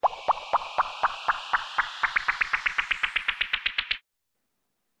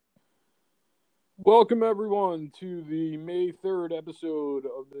Welcome, everyone, to the May 3rd episode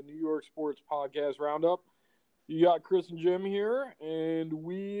of the New York Sports Podcast Roundup. You got Chris and Jim here, and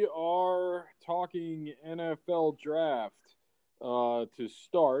we are talking NFL draft. To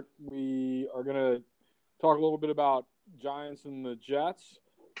start, we are going to talk a little bit about Giants and the Jets.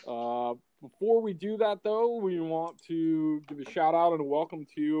 Before we do that, though, we want to give a shout-out and a welcome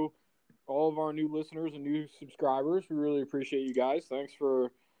to all of our new listeners and new subscribers. We really appreciate you guys. Thanks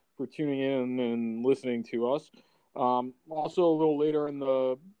for tuning in and listening to us. Also, a little later in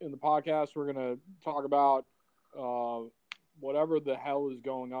the podcast, we're going to talk about whatever the hell is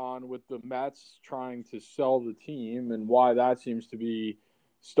going on with the Mets trying to sell the team and why that seems to be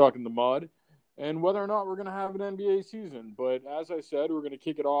stuck in the mud, and whether or not we're going to have an NBA season. But as I said, we're going to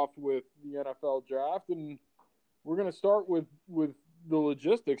kick it off with the NFL draft, and we're going to start with the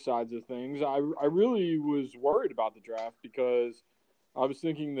logistics sides of things. I really was worried about the draft because I was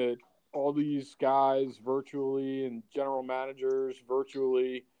thinking that all these guys virtually and general managers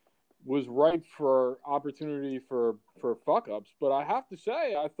virtually was ripe for opportunity for fuck ups. But I have to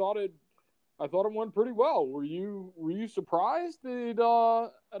say, I thought it went pretty well. Were you surprised at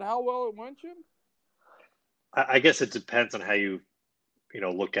how well it went, Jim? I guess it depends on how you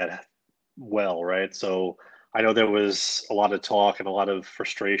look at it well, right? So I know there was a lot of talk and a lot of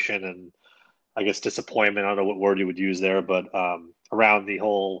frustration and I guess disappointment. I don't know what word you would use there, but around the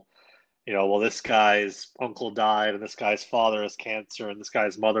whole, well, this guy's uncle died and this guy's father has cancer and this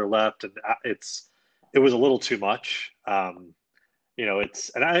guy's mother left, and it was a little too much. I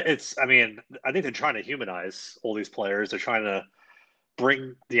mean, I think they're trying to humanize all these players. They're trying to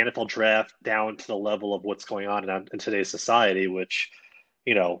bring the NFL draft down to the level of what's going on in today's society, which,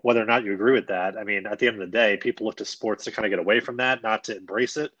 whether or not you agree with that, I mean, at the end of the day, people look to sports to kind of get away from that, not to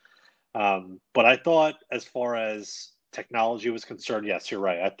embrace it. But I thought, as far as technology was concerned, yes, you're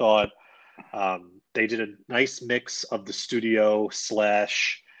right. I thought they did a nice mix of the studio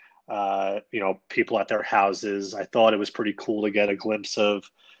slash, people at their houses. I thought it was pretty cool to get a glimpse of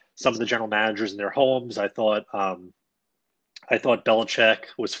some of the general managers in their homes. I thought Belichick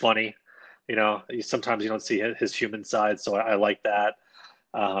was funny. Sometimes you don't see his human side, so I like that.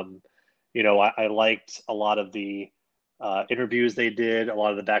 I liked a lot of the interviews they did, a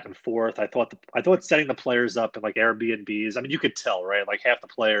lot of the back and forth. I thought setting the players up in like Airbnbs. I mean, you could tell, right? Like half the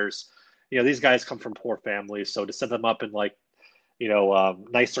players, these guys come from poor families, so to set them up in like,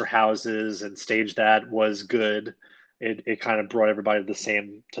 nicer houses and stage that was good. It kind of brought everybody to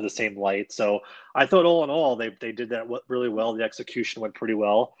the same light. So I thought all in all, they did that really well. The execution went pretty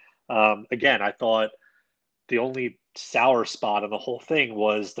well. Again, I thought the only sour spot on the whole thing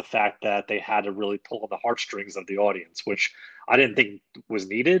was the fact that they had to really pull on the heartstrings of the audience, which I didn't think was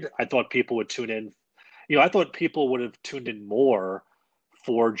needed. I thought people would tune in. I thought people would have tuned in more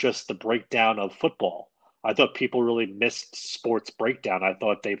for just the breakdown of football. I thought people really missed sports breakdown. I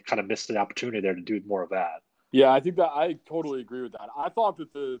thought they've kind of missed an opportunity there to do more of that. Yeah, I think that I totally agree with that. I thought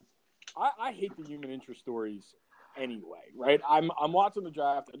that I hate the human interest stories anyway, right? I'm watching the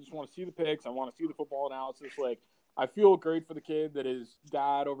draft. I just want to see the picks. I want to see the football analysis. Like, I feel great for the kid that his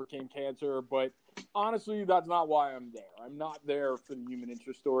dad overcame cancer, but honestly, that's not why I'm there. I'm not there for the human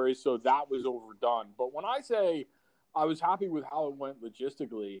interest stories, so that was overdone. But when I say I was happy with how it went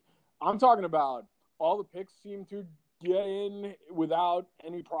logistically, I'm talking about all the picks seemed to get in without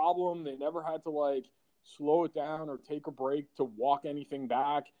any problem. They never had to slow it down or take a break to walk anything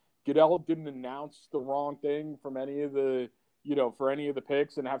back. Goodell didn't announce the wrong thing from any of the, for any of the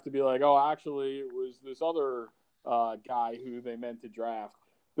picks and have to be like, oh, actually, it was this other guy who they meant to draft.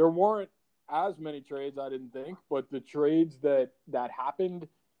 There weren't as many trades, I didn't think, but the trades that happened,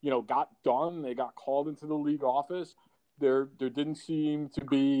 got done. They got called into the league office. There didn't seem to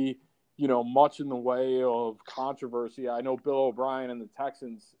be, much in the way of controversy. I know Bill O'Brien and the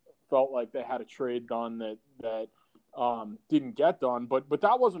Texans felt like they had a trade done that didn't get done, but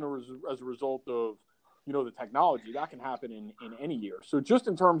that wasn't as a result of the technology. That can happen in any year. So just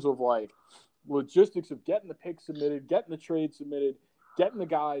in terms of logistics of getting the pick submitted, getting the trade submitted, getting the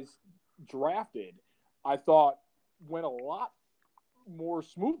guys drafted, I thought went a lot more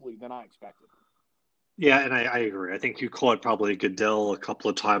smoothly than I expected. Yeah, and I agree. I think you caught probably Goodell a couple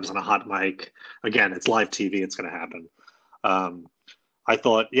of times on a hot mic. Again, it's live TV. It's going to happen. I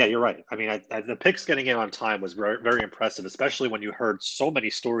thought, yeah, you're right. I mean, the picks getting in on time was very, very impressive, especially when you heard so many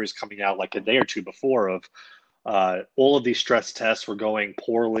stories coming out like a day or two before of all of these stress tests were going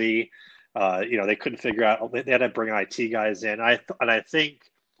poorly. They couldn't figure out. They had to bring IT guys in. I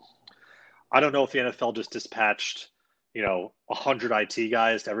don't know if the NFL just dispatched 100 IT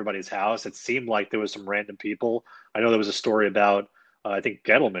guys to everybody's house. It seemed like there was some random people. I know there was a story about I think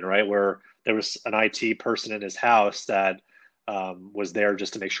Gettleman, right, where there was an IT person in his house that was there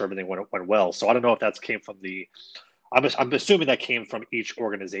just to make sure everything went well. So I don't know if that came from the. I'm assuming that came from each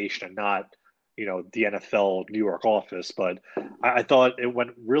organization and not, the NFL New York office. But I thought it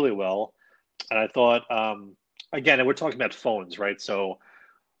went really well, and I thought, again, and we're talking about phones, right? So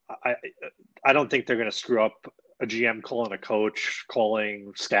I I don't think they're going to screw up a GM calling a coach,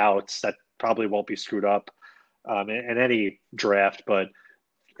 calling scouts. That probably won't be screwed up in any draft. But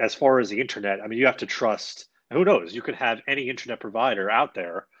as far as the internet, I mean, you have to trust. Who knows? You could have any internet provider out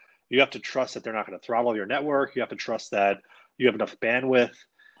there. You have to trust that they're not going to throttle your network. You have to trust that you have enough bandwidth.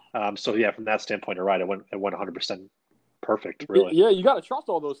 So yeah, from that standpoint, you're right. It went 100% perfect, really. Yeah, you got to trust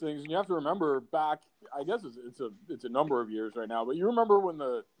all those things, and you have to remember back. I guess it's a number of years right now, but you remember when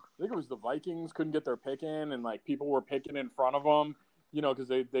I think it was the Vikings couldn't get their pick in, and like people were picking in front of them, because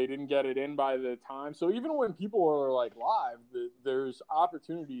they didn't get it in by the time. So even when people are like live, there's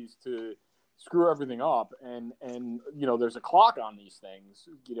opportunities to screw everything up, and there's a clock on these things,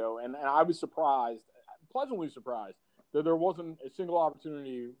 and I was pleasantly surprised that there wasn't a single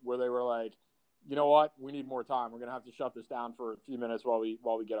opportunity where they were like, you know what, we need more time. We're gonna have to shut this down for a few minutes while we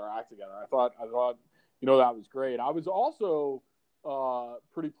get our act together. I thought that was great. I was also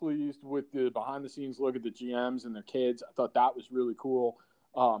pretty pleased with the behind the scenes look at the GMs and their kids. I thought that was really cool.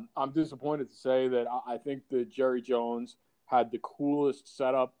 I'm disappointed to say that I think that Jerry Jones had the coolest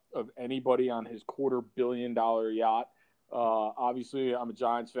setup of anybody on his $250 million yacht. Obviously, I'm a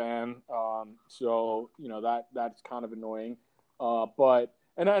Giants fan, so that's kind of annoying. But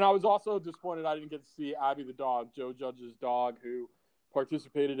I was also disappointed I didn't get to see Abby the dog, Joe Judge's dog, who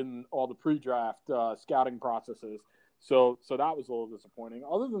participated in all the pre-draft scouting processes. So that was a little disappointing.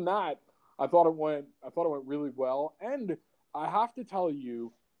 Other than that, I thought it went really well. And I have to tell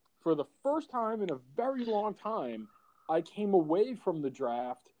you, for the first time in a very long time, I came away from the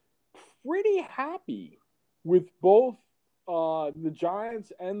draft pretty happy with both the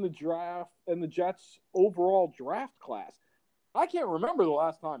Giants and the draft and the Jets overall draft class. I can't remember the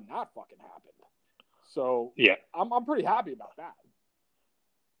last time that fucking happened. So Yeah, I'm pretty happy about that.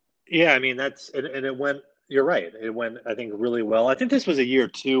 yeah. I mean, and it went. You're right. It went, I think, really well. I think this was a year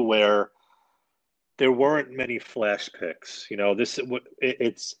too where there weren't many flash picks.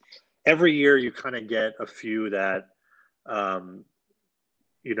 It's every year you kind of get a few that, um,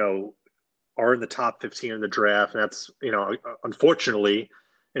 you know, are in the top 15 in the draft. And that's, unfortunately,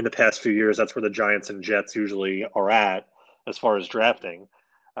 in the past few years, that's where the Giants and Jets usually are at as far as drafting.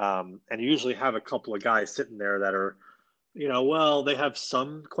 And you usually have a couple of guys sitting there that are, well, they have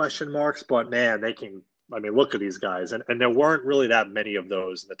some question marks, but man, they can. I mean, look at these guys. And there weren't really that many of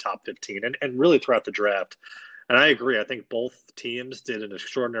those in the top 15 and really throughout the draft. And I agree. I think both teams did an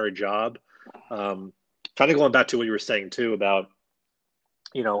extraordinary job. Kind of going back to what you were saying, too, about,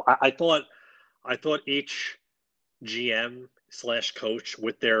 I thought each GM / coach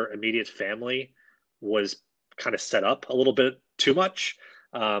with their immediate family was kind of set up a little bit too much.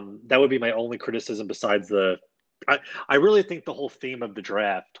 That would be my only criticism besides I really think the whole theme of the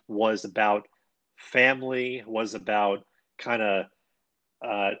draft was about family, was about kind of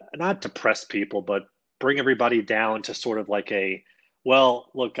not depress people, but bring everybody down to sort of like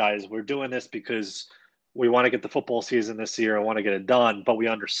well, look, guys, we're doing this because we want to get the football season this year. I want to get it done, but we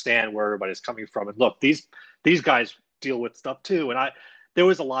understand where everybody's coming from. And look, these guys deal with stuff too. And there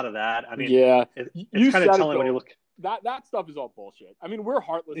was a lot of that. I mean, yeah, it's kind of telling when you look. That stuff is all bullshit. I mean, we're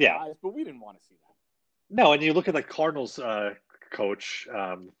heartless guys, but we didn't want to see that. No, and you look at the Cardinals coach,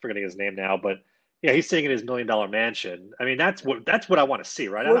 forgetting his name now, but yeah, he's sitting in his $1 million mansion. I mean, that's what I want to see,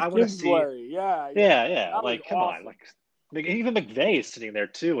 right? I want to see. Yeah. Like, come on, like even McVay is sitting there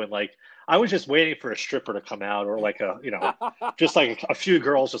too, and like I was just waiting for a stripper to come out, or like just like a few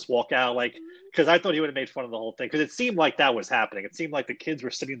girls just walk out, like because I thought he would have made fun of the whole thing because it seemed like that was happening. It seemed like the kids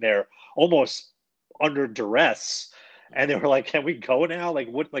were sitting there almost under duress. And they were like, "Can we go now? Like,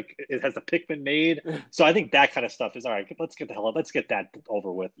 what? Like, has the pick been made?" So I think that kind of stuff is all right. Let's get the hell up. Let's get that over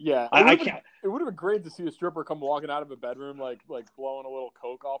with. Yeah, I can't. It would have been great to see a stripper come walking out of a bedroom, like blowing a little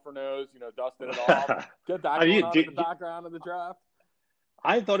coke off her nose, dusting it off. Get that going on in the background of the draft.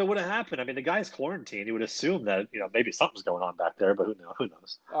 I thought it would have happened. I mean, the guy's quarantined. You would assume that maybe something's going on back there, but who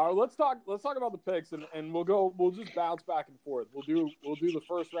knows? All right, let's talk about the picks, and we'll just bounce back and forth. We'll do the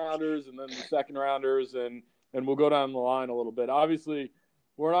first rounders and then the second rounders and we'll go down the line a little bit. Obviously,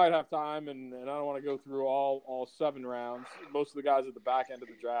 we're not going to have time, and I don't want to go through all 7 rounds. Most of the guys at the back end of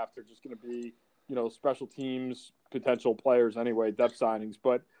the draft are just going to be, special teams, potential players anyway, depth signings.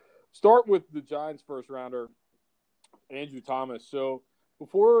 But start with the Giants' first rounder, Andrew Thomas. So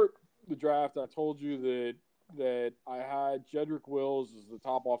before the draft, I told you that that I had Jedrick Wills as the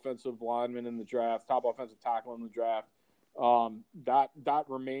top offensive lineman in the draft, top offensive tackle in the draft. That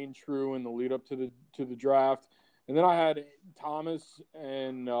remained true in the lead up to the draft. And then I had Thomas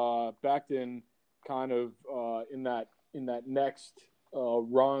and Becton kind of in that next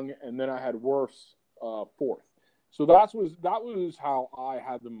rung, and then I had Wirfs fourth. So that was how I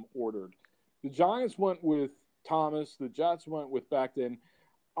had them ordered. The Giants went with Thomas. The Jets went with Becton.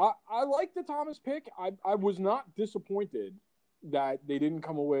 I like the Thomas pick. I was not disappointed that they didn't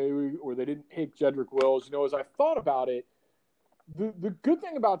come away or they didn't pick Jedrick Wills. As I thought about it, the good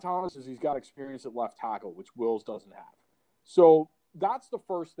thing about Thomas is he's got experience at left tackle, which Wills doesn't have. So that's the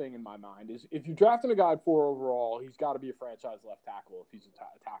first thing in my mind is if you're drafting a guy at 4 overall, he's got to be a franchise left tackle if he's a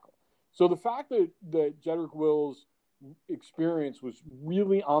tackle. So the fact that Jedrick Wills' experience was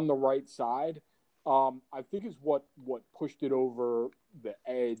really on the right side, I think is what pushed it over the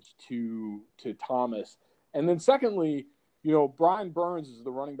edge to Thomas. And then secondly, Brian Burns is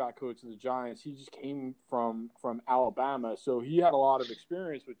the running back coach of the Giants. He just came from Alabama, so he had a lot of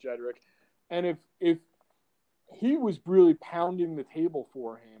experience with Jedrick. And if he was really pounding the table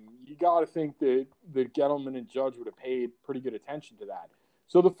for him, you got to think that Gettleman and Judge would have paid pretty good attention to that.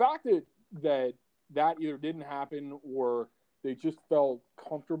 So the fact that either didn't happen or they just felt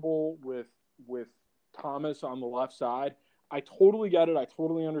comfortable with Thomas on the left side, I totally get it. I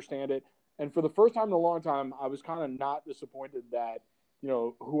totally understand it. And for the first time in a long time, I was kind of not disappointed that,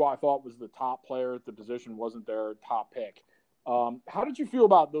 who I thought was the top player at the position wasn't their top pick. How did you feel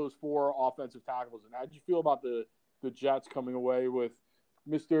about those 4 offensive tackles? And how did you feel about the Jets coming away with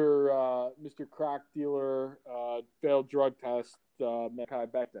Mr. Crack Dealer, failed drug test, Mekhi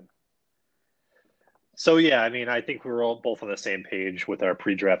Becton? So, yeah, I think we were all both on the same page with our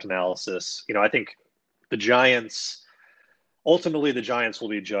pre-draft analysis. I think ultimately the Giants will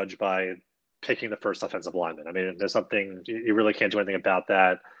be judged by picking the first offensive lineman. There's something, you really can't do anything about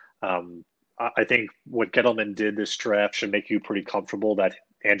that. I think what Gettleman did this draft should make you pretty comfortable that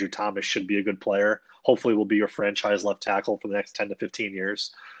Andrew Thomas should be a good player. Hopefully will be your franchise left tackle for the next 10 to 15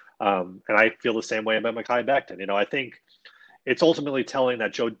 years. And I feel the same way about Mekhi Becton. I think it's ultimately telling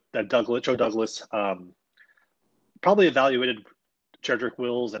that Joe Douglas probably evaluated Jedrick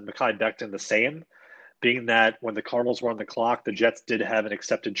Wills and Mekhi Becton the same, being that when the Cardinals were on the clock, the Jets did have an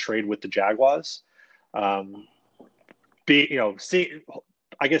accepted trade with the Jaguars.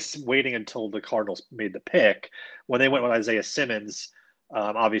 I guess waiting until the Cardinals made the pick, when they went with Isaiah Simmons,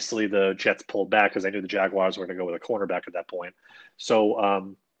 obviously the Jets pulled back because they knew the Jaguars were going to go with a cornerback at that point.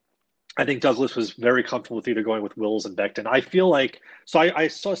 So I think Douglas was very comfortable with either going with Wills and Becton. I feel like – I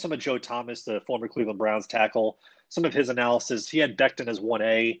saw some of Joe Thomas, the former Cleveland Browns tackle, some of his analysis. He had Becton as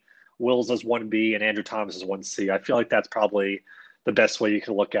 1A, Wills as 1B, and Andrew Thomas as 1C. I feel like that's probably the best way you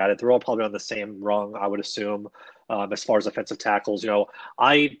can look at it. They're all probably on the same rung, I would assume, as far as offensive tackles.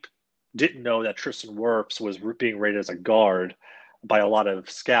 I didn't know that Tristan Wirfs was being rated as a guard by a lot of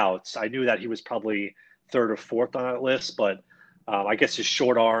scouts. I knew that he was probably 3rd or 4th on that list, but I guess his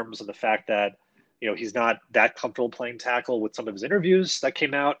short arms and the fact that he's not that comfortable playing tackle with some of his interviews that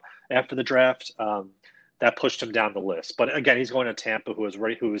came out after the draft, that pushed him down the list. But again, he's going to Tampa, who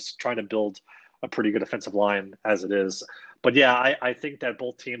is trying to build a pretty good offensive line as it is. But yeah, I think that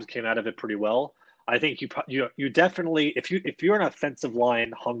both teams came out of it pretty well. I think you definitely, if you're an offensive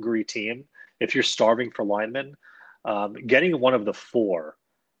line hungry team, if you're starving for linemen, getting one of the 4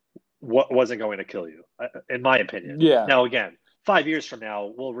 wasn't going to kill you, in my opinion. Yeah. Now again, 5 years from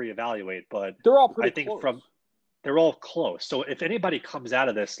now we'll reevaluate, but they're all pretty close. They're all close. So if anybody comes out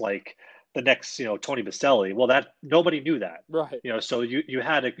of this like the next, Tony Baselli, well, that nobody knew that, right? So you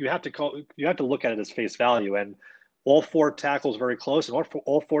have to look at it as face value, and all 4 tackles very close, and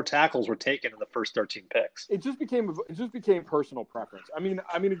all 4 tackles were taken in the first 13 picks. It just became personal preference.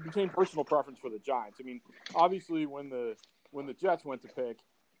 It became personal preference for the Giants. Obviously when the Jets went to pick,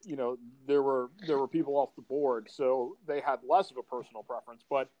 there were people off the board, so they had less of a personal preference.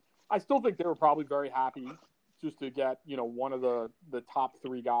 But I still think they were probably very happy just to get one of the top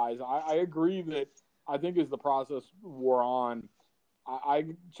 3 guys. I agree that I think as the process wore on, I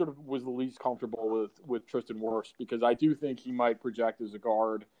sort of was the least comfortable with Tristan Wirfs because I do think he might project as a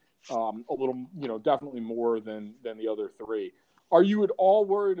guard a little, definitely more than the other 3. Are you at all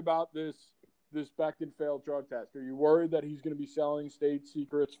worried about this Becton failed drug test? Are you worried that he's going to be selling state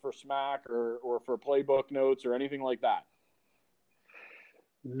secrets for smack or for playbook notes or anything like that?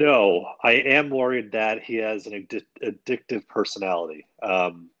 No, I am worried that he has an addictive personality.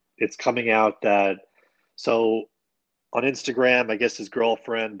 It's coming out that on Instagram, I guess his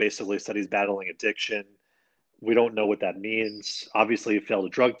girlfriend basically said he's battling addiction. We don't know what that means. Obviously, he failed a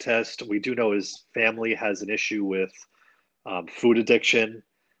drug test. We do know his family has an issue with food addiction,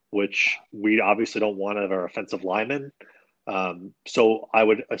 which we obviously don't want out of our offensive linemen. So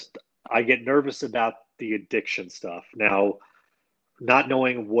I get nervous about the addiction stuff. Now, not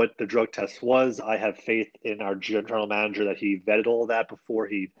knowing what the drug test was, I have faith in our general manager that he vetted all of that before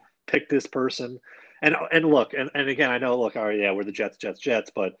he picked this person. And look, and again, I know, look, all right, yeah, we're the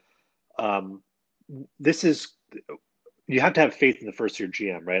Jets, but um, this is you have to have faith in the first year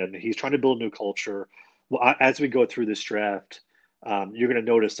GM, right? I mean, he's trying to build a new culture. Well, as we go through this draft, you're going to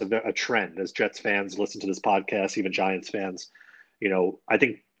notice a trend as Jets fans listen to this podcast, even Giants fans. I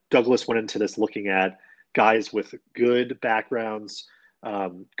think Douglas went into this looking at guys with good backgrounds,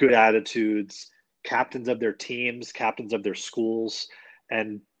 good attitudes, captains of their teams, captains of their schools,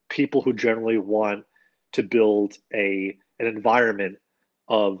 and people who generally want to build an environment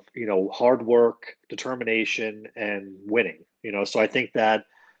of hard work, determination, and winning. So I think that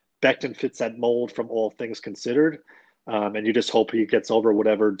Becton fits that mold from all things considered, and you just hope he gets over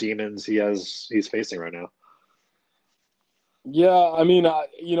whatever demons he's facing right now. Yeah, I mean,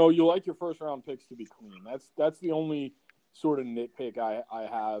 you like your first round picks to be clean. That's the only sort of nitpick I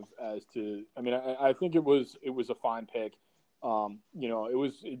have as to. I mean, I think it was a fine pick. It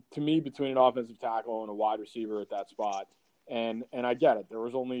was to me between an offensive tackle and a wide receiver at that spot. And I get it. There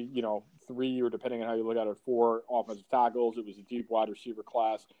was only, 3 or depending on how you look at it, 4 offensive tackles. It was a deep wide receiver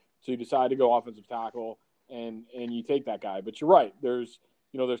class. So you decide to go offensive tackle and you take that guy. But you're right. There's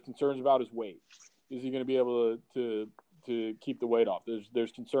concerns about his weight. Is he going to be able to keep the weight off?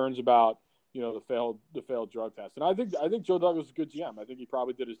 There's concerns about, the failed drug test. And I think Joe Douglas is a good GM. I think he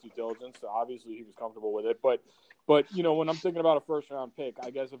probably did his due diligence. So obviously he was comfortable with it. But when I'm thinking about a first round pick,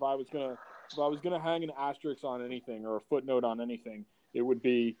 I guess if I was gonna hang an asterisk on anything or a footnote on anything, it would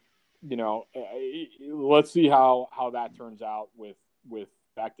be, let's see how that turns out with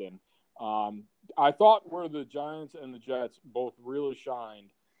Becton. I thought where the Giants and the Jets both really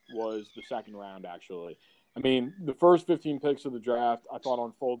shined was the second round, actually. I mean, the first 15 picks of the draft I thought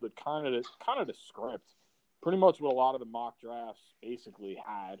unfolded kind of the script, pretty much what a lot of the mock drafts basically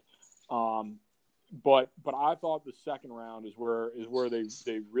had. But I thought the second round is where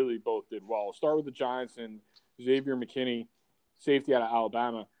they really both did well. I'll start with the Giants and Xavier McKinney, safety out of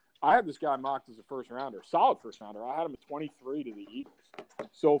Alabama. I had this guy mocked as a first rounder, solid first rounder. I had him at 23 to the Eagles.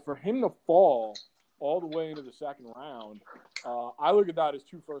 So for him to fall all the way into the second round, I look at that as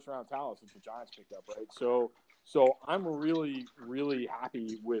 2 first round talents that the Giants picked up, right? So I'm really, really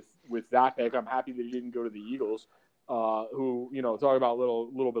happy with that pick. I'm happy that he didn't go to the Eagles, who, talk about a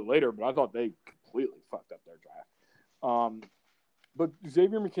little bit later, but I thought they completely fucked up their draft. But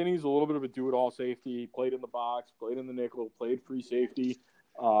Xavier McKinney's a little bit of a do-it-all safety. Played in the box, played in the nickel, played free safety.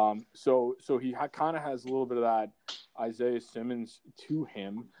 So he kind of has a little bit of that Isaiah Simmons to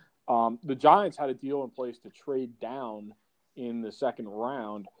him. The Giants had a deal in place to trade down in the second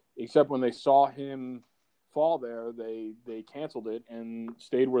round, except when they saw him fall there, they canceled it and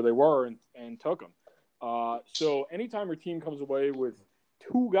stayed where they were and took him. So anytime your team comes away with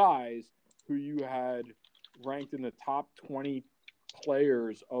 2 guys who you had ranked in the top 20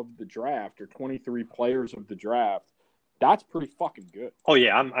 players of the draft or 23 players of the draft, that's pretty fucking good. Oh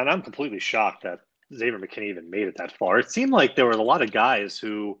yeah, I'm completely shocked that Xavier McKinney even made it that far. It seemed like there were a lot of guys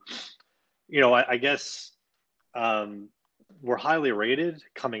who, I guess were highly rated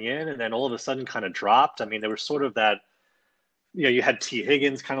coming in and then all of a sudden kind of dropped. I mean, there was sort of that, you had T.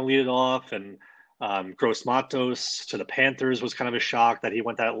 Higgins kind of lead it off, and Gross Matos to the Panthers was kind of a shock that he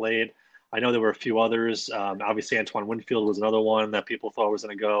went that late. I know there were a few others. Obviously, Antoine Winfield was another one that people thought was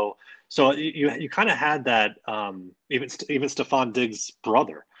going to go. So you kind of had that, even Stephon Diggs'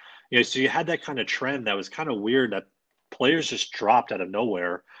 brother. So you had that kind of trend that was kind of weird that players just dropped out of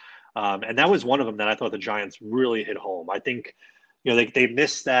nowhere. And that was one of them that I thought the Giants really hit home. I think, they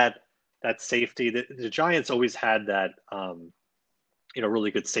missed that safety. The Giants always had that,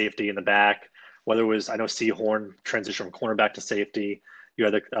 really good safety in the back. Whether it was, I know Sehorn transitioned from cornerback to safety. You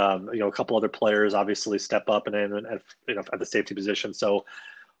had a couple other players obviously step up and in at the safety position. So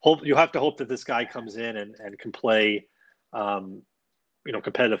you have to hope that this guy comes in and can play,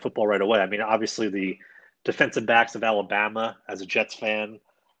 competitive football right away. I mean, obviously the defensive backs of Alabama, as a Jets fan,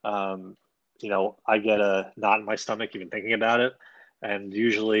 I get a knot in my stomach even thinking about it. And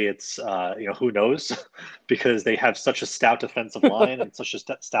usually it's, who knows, because they have such a stout defensive line and such a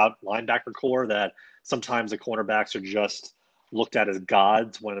stout linebacker core that sometimes the cornerbacks are just looked at as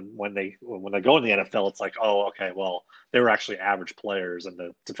gods when they go in the NFL. It's like, oh, okay, well, they were actually average players, and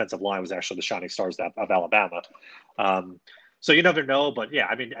the defensive line was actually the shining stars of Alabama. So you never know, but yeah,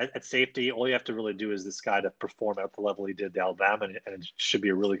 I mean, at safety, all you have to really do is this guy to perform at the level he did to Alabama, and it should be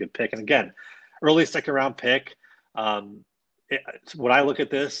a really good pick. And again, early second round pick. Um, it, when I look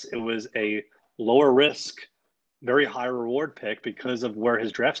at this, it was a lower risk, very high reward pick because of where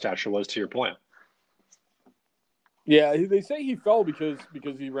his draft stature was. To your point. Yeah, they say he fell because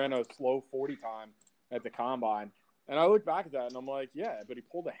he ran a slow 40 time at the combine. And I look back at that and I'm like, yeah, but he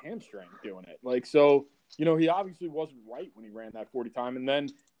pulled a hamstring doing it. Like, so, he obviously wasn't right when he ran that 40 time. And then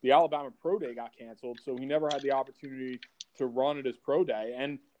the Alabama Pro Day got canceled, so he never had the opportunity to run at his Pro Day.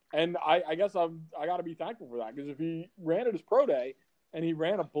 And I guess I got to be thankful for that, because if he ran at his Pro Day and he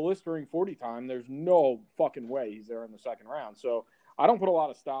ran a blistering 40 time, there's no fucking way he's there in the second round. So I don't put a lot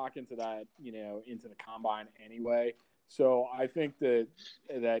of stock into that, into the combine anyway. So I think that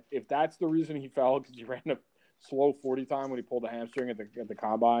if that's the reason he fell, because he ran a slow 40 time when he pulled a hamstring at the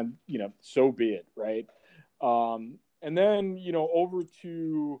combine, so be it, right? And then, over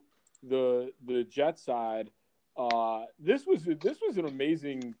to the Jets side, this was an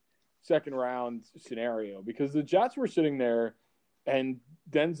amazing second round scenario, because the Jets were sitting there and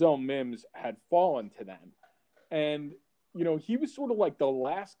Denzel Mims had fallen to them. And, he was sort of like the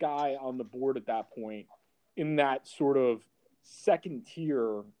last guy on the board at that point in that sort of second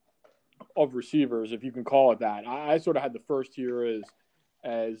tier of receivers, if you can call it that. I sort of had the first tier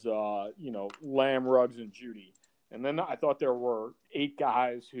as Lamb, Ruggs, and Judy. And then I thought there were 8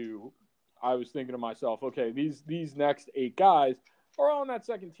 guys who I was thinking to myself, okay, these next 8 guys are on that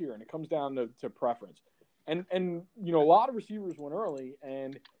second tier, and it comes down to preference. And a lot of receivers went early,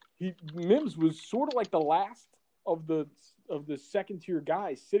 and Mims was sort of like the last of the second tier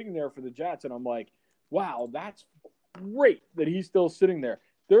guys sitting there for the Jets, and I'm like, wow, that's great that he's still sitting there.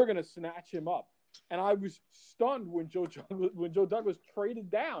 They're going to snatch him up. And I was stunned when Joe Douglas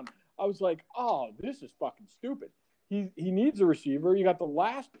traded down. I was like, oh, this is fucking stupid. He needs a receiver. You got the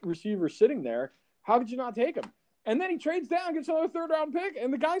last receiver sitting there. How did you not take him? And then he trades down, gets another third-round pick,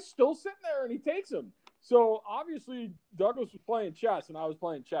 and the guy's still sitting there, and he takes him. So, obviously, Douglas was playing chess, and I was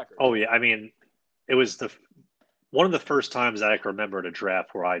playing checkers. Oh, yeah. I mean, it was one of the first times I can remember at a draft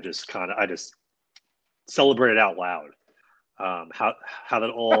where I just celebrated out loud. How that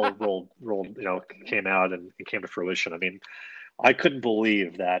all rolled, came out and came to fruition. I mean, I couldn't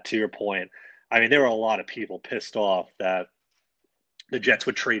believe that, to your point. I mean, there were a lot of people pissed off that the Jets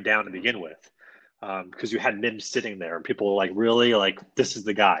would trade down to begin with, because you had Mims sitting there, and people were like, really? Like, this is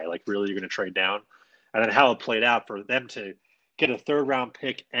the guy? Like, really, you're going to trade down? And then how it played out for them to get a third-round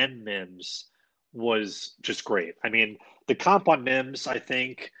pick and Mims was just great. I mean, the comp on Mims, I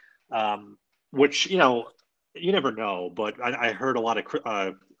think, which, you never know, but I heard a lot of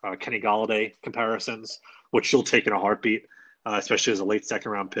Kenny Golladay comparisons, which you'll take in a heartbeat, especially as a late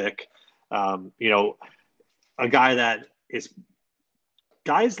second-round pick. A guy that is –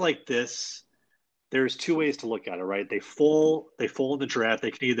 guys like this, there's 2 ways to look at it, right? They fall in the draft.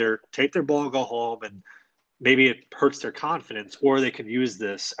 They can either take their ball and go home, and maybe it hurts their confidence, or they can use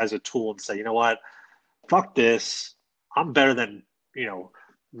this as a tool and say, you know what, fuck this. I'm better than,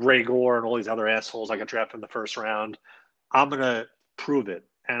 Ray Gore and all these other assholes I got drafted in the first round. I'm going to prove it.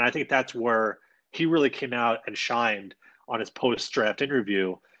 And I think that's where he really came out and shined on his post-draft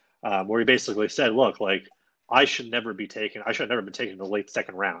interview, where he basically said, look, like, I should have never been taken in the late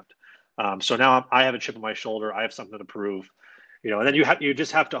second round. So now I have a chip on my shoulder. I have something to prove, and then you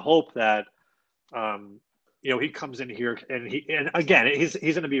just have to hope that, he comes in here and again, he's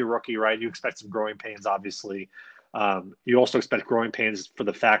going to be a rookie, right? You expect some growing pains, obviously. You also expect growing pains for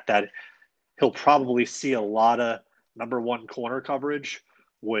the fact that he'll probably see a lot of number 1 corner coverage,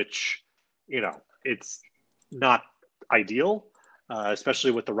 which, it's not ideal,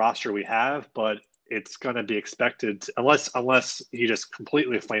 especially with the roster we have, but it's going to be expected unless he just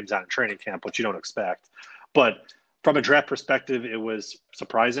completely flames out in training camp, which you don't expect. But from a draft perspective, it was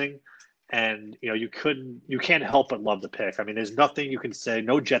surprising. And, you can't help but love the pick. I mean, there's nothing you can say.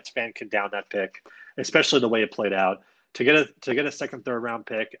 No Jets fan can down that pick, especially the way it played out. To get a second, third round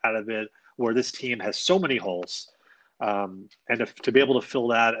pick out of it, where this team has so many holes, and to be able to fill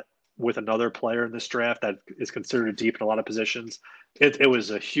that with another player in this draft that is considered deep in a lot of positions, it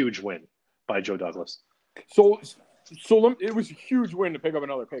was a huge win by Joe Douglas. So it was a huge win to pick up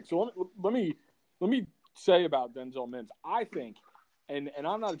another pick. So let me say about Denzel Mims. I think. And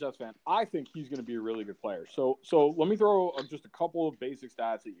I'm not a Jets fan. I think he's going to be a really good player. So let me throw just a couple of basic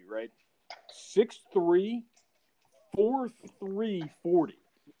stats at you, right? 6'3", 4'3", 40,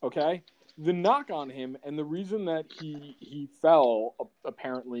 okay? The knock on him, and the reason that he fell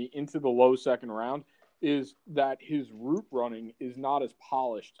apparently into the low second round, is that his route running is not as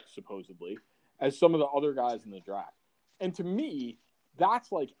polished, supposedly, as some of the other guys in the draft. And to me,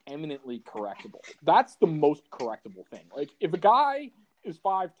 that's like eminently correctable. That's the most correctable thing. Like if a guy is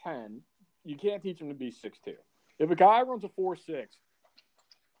 5'10", you can't teach him to be 6'2". If a guy runs a 4.6,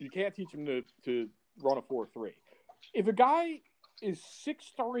 you can't teach him to run a 4.3. If a guy is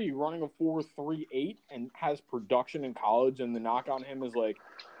 6'3", running a 4.38 and has production in college, and the knock on him is like,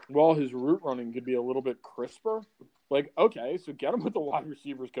 well, his route running could be a little bit crisper. Like, okay, so get him with the wide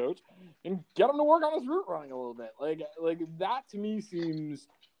receivers coach and get him to work on his route running a little bit. Like that to me seems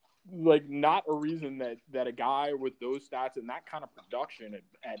like not a reason that a guy with those stats and that kind of production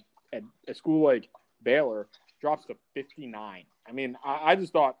at a school like Baylor drops to 59. I mean, I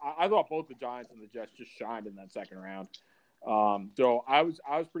just thought both the Giants and the Jets just shined in that second round. So I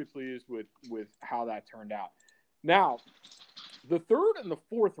was pretty pleased with how that turned out. Now, the third and the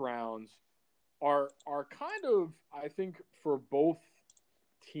fourth rounds are kind of, I think, for both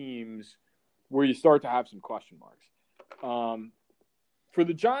teams where you start to have some question marks. For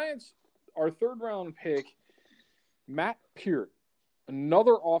the Giants, our third round pick, Matt Peart,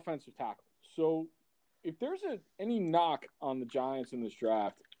 another offensive tackle. So if there's any knock on the Giants in this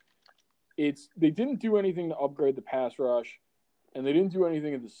draft, it's they didn't do anything to upgrade the pass rush, and they didn't do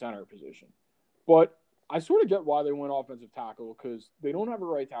anything at the center position. But I sort of get why they went offensive tackle, because they don't have a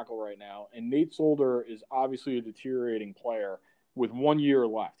right tackle right now, and Nate Solder is obviously a deteriorating player with 1 year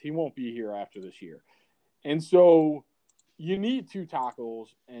left. He won't be here after this year. And so you need two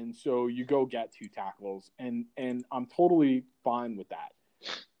tackles, and so you go get two tackles, and I'm totally fine with that.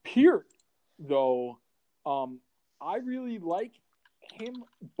 Peart, though, I really like him,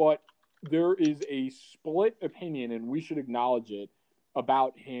 but there is a split opinion, and we should acknowledge it,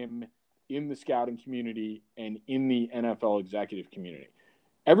 about him in the scouting community and in the NFL executive community.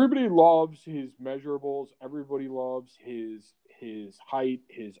 Everybody loves his measurables. Everybody loves his height,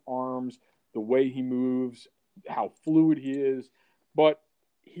 his arms, the way he moves, how fluid he is. But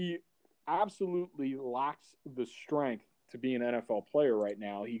he absolutely lacks the strength to be an NFL player right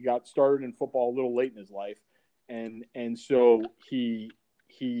now. He got started in football a little late in his life, and so he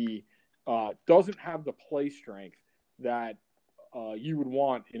doesn't have the play strength that you would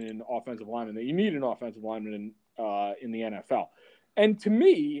want in an offensive lineman, that you need an offensive lineman in the NFL. And to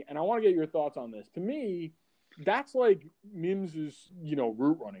me, and I want to get your thoughts on this, to me, that's like Mims's,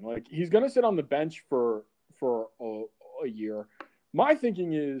 route running. Like, he's going to sit on the bench for a year. My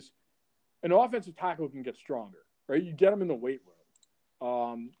thinking is an offensive tackle can get stronger, right? You get him in the weight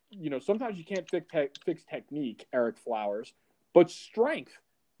room. Sometimes you can't fix technique, Eric Flowers, but strength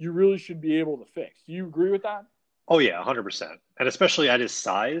you really should be able to fix. Do you agree with that? Oh yeah, 100%. And especially at his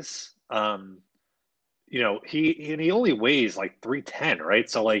size, he only weighs like 310, right?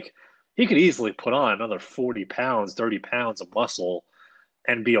 So like he could easily put on another 40 pounds, 30 pounds of muscle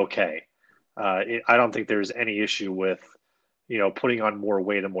and be okay. I don't think there's any issue with, putting on more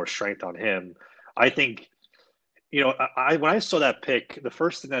weight and more strength on him. I think, when I saw that pick, the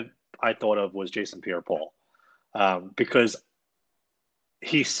first thing that I thought of was Jason Pierre-Paul, because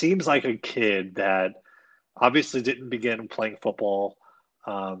he seems like a kid that obviously didn't begin playing football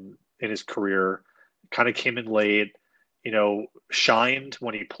in his career, kind of came in late, shined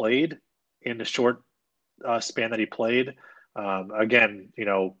when he played in the short span that he played. Again,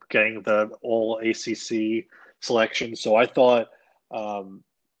 getting the all ACC selection. So I thought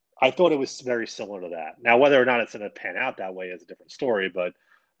it was very similar to that. Now, whether or not it's going to pan out that way is a different story. But,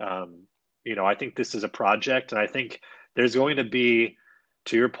 I think this is a project, and I think there's going to be,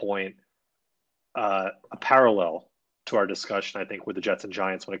 to your point, a parallel to our discussion, I think, with the Jets and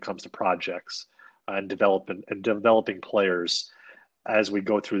Giants when it comes to projects and developing players as we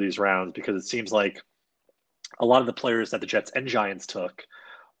go through these rounds, because it seems like a lot of the players that the Jets and Giants took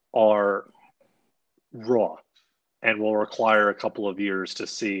are raw and will require a couple of years to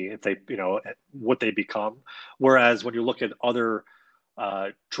see if they, what they become. Whereas when you look at other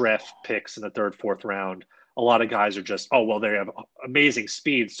draft picks in the third, fourth round, a lot of guys are just, they have amazing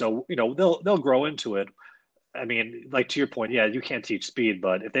speed, so they'll grow into it. I mean, like, to your point, yeah, you can't teach speed,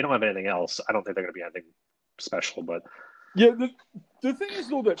 but if they don't have anything else, I don't think they're going to be anything special. But yeah, the thing is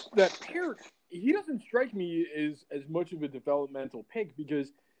though that Peart, he doesn't strike me as much of a developmental pick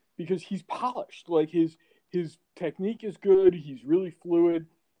because he's polished. Like his technique is good. He's really fluid.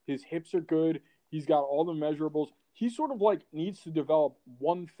 His hips are good. He's got all the measurables. He sort of like needs to develop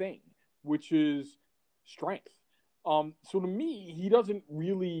one thing, which is strength. So to me, he doesn't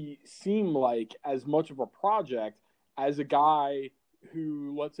really seem like as much of a project as a guy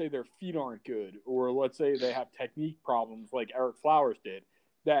who, let's say their feet aren't good, or let's say they have technique problems like Eric Flowers did,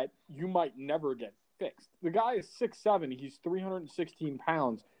 that you might never get fixed. The guy is 6'7". He's 316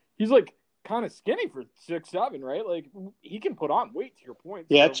 pounds. He's like kind of skinny for 6'7", right? Like he can put on weight to your point.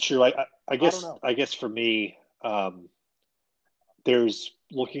 Yeah, So it's true. I I don't guess know. I guess for me, there's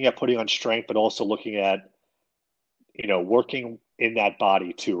looking at putting on strength, but also looking at working in that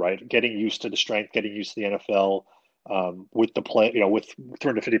body too, right? Getting used to the strength, getting used to the NFL with the play, with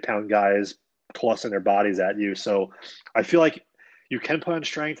 350-pound guys tossing their bodies at you. So I feel like you can put on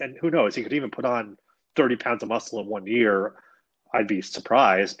strength, and who knows, he could even put on 30 pounds of muscle in 1 year. I'd be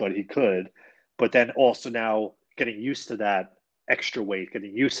surprised, but he could. But then also now getting used to that extra weight,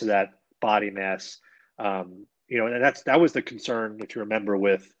 getting used to that body mass. And that was the concern, if you remember,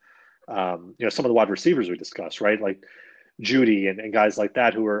 with some of the wide receivers we discussed, right? Like Judy and guys like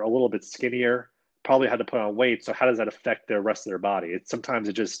that who are a little bit skinnier, probably had to put on weight. So how does that affect the rest of their body? Sometimes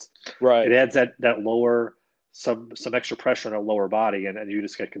it Right. adds that lower some extra pressure on a lower body, and you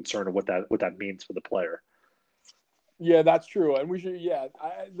just get concerned of what that means for the player. Yeah, that's true. And we should, yeah,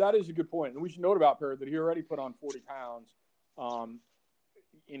 that is a good point. And we should note about Parrott that he already put on 40 pounds um,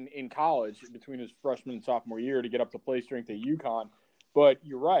 in college between his freshman and sophomore year to get up to play strength at UConn. But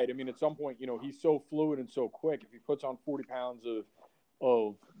you're right. I mean, at some point, he's so fluid and so quick. If he puts on 40 pounds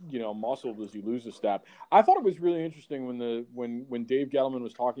of muscle, does he lose a step? I thought it was really interesting when Dave Gettleman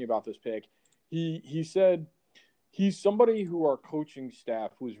was talking about this pick. He said he's somebody who our coaching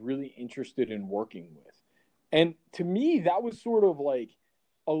staff was really interested in working with. And to me, that was sort of like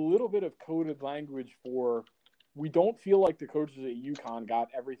a little bit of coded language for we don't feel like the coaches at UConn got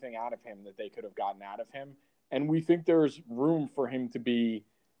everything out of him that they could have gotten out of him. And we think there's room for him to be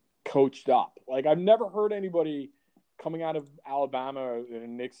coached up. Like, I've never heard anybody coming out of Alabama in a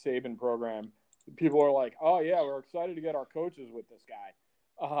Nick Saban program. People are like, oh, yeah, we're excited to get our coaches with this guy.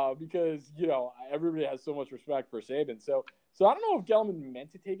 Because, everybody has so much respect for Saban. So I don't know if Gelman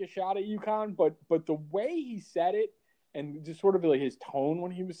meant to take a shot at UConn, but the way he said it and just sort of like his tone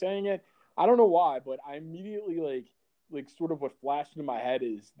when he was saying it, I don't know why, but I immediately like sort of what flashed into my head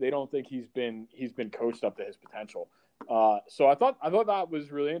is they don't think he's been coached up to his potential. So I thought that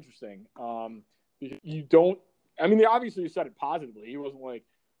was really interesting. You don't. I mean, obviously you said it positively. He wasn't like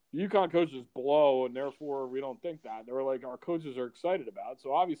UConn coaches blow, and therefore we don't think that. They were like, our coaches are excited about it,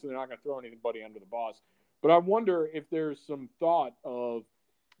 so obviously they're not going to throw anybody under the bus. But I wonder if there's some thought of,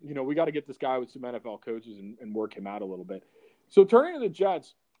 we got to get this guy with some NFL coaches and work him out a little bit. So turning to the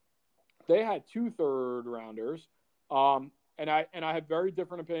Jets, they had 2 third-rounders, and I have very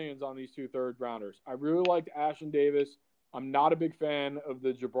different opinions on these 2 third-rounders. I really liked Ashtyn Davis. I'm not a big fan of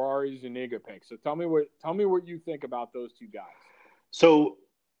the Jabari Zuniga pick. So tell me what you think about those 2 guys. So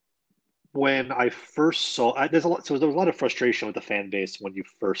when I first saw, there was a lot of frustration with the fan base when you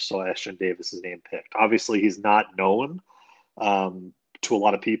first saw Ashtyn Davis's name picked. Obviously, he's not known to a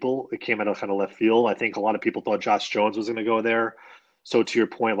lot of people. It came out of kind of left field. I think a lot of people thought Josh Jones was going to go there. So to your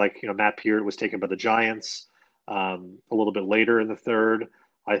point, Matt Peart was taken by the Giants a little bit later in the third.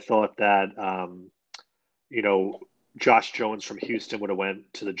 I thought that Josh Jones from Houston would have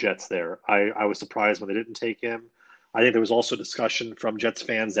went to the Jets there. I was surprised when they didn't take him. I think there was also discussion from Jets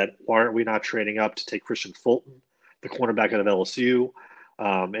fans that why aren't we not trading up to take Christian Fulton, the cornerback out of LSU,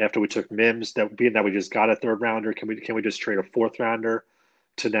 after we took Mims? That being that we just got a third rounder, can we just trade a fourth rounder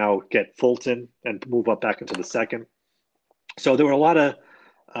to now get Fulton and move up back into the second? So there were a lot of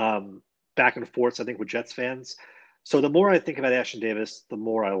back and forths, I think, with Jets fans. So the more I think about Ashtyn Davis, the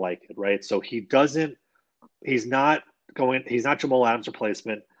more I like it, right? So he's not Jamal Adams'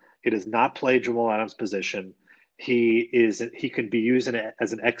 replacement. He does not play Jamal Adams' position. He can be used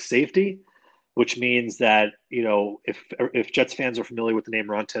as an X safety, which means that if Jets fans are familiar with the name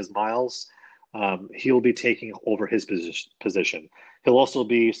Montez Miles, he'll be taking over his position. He'll also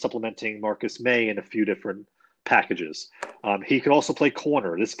be supplementing Marcus May in a few different packages. He could also play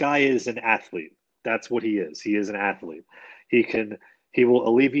corner. This guy is an athlete. That's what he is. He is an athlete. He will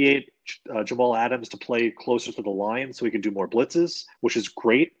alleviate Jamal Adams to play closer to the line so he can do more blitzes, which is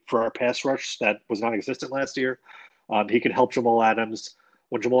great for our pass rush that was non-existent last year. He can help Jamal Adams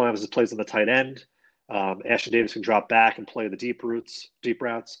when Jamal Adams plays on the tight end. Ashtyn Davis can drop back and play the deep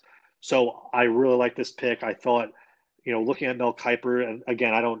routes. So I really like this pick. I thought, looking at Mel Kiper, and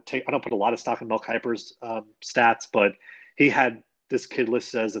again, I don't put a lot of stock in Mel Kiper's stats, but he had this kid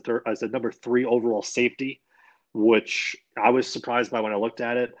listed as the number 3 overall safety, which I was surprised by when I looked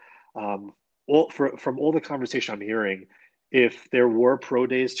at it. From all the conversation I'm hearing, if there were pro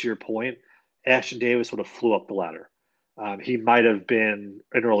days, to your point, Ashtyn Davis would have flew up the ladder. He might have been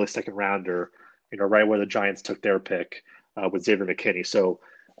an early second rounder, right where the Giants took their pick with Xavier McKinney. So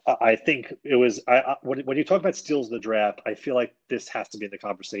I think it was when you talk about steals of the draft, I feel like this has to be in the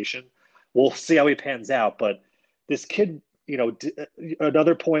conversation. We'll see how he pans out, but this kid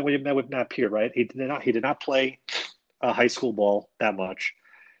another point when you met with Matt Peart, right? He did not play high school ball that much.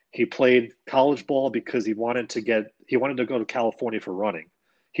 He played college ball because he wanted to go to California for running.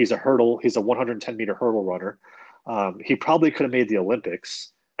 He's a 110-meter hurdle runner. He probably could have made the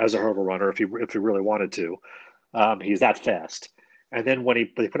Olympics as a hurdle runner if he really wanted to. He's that fast. And then when they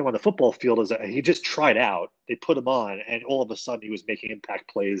put him on the football field, he just tried out. They put him on, and all of a sudden he was making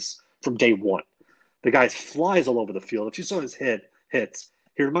impact plays from day one. The guy flies all over the field. If you saw his hits,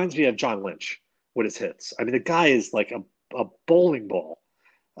 he reminds me of John Lynch with his hits. I mean, the guy is like a bowling ball.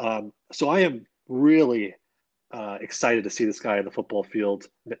 So I am really excited to see this guy in the football field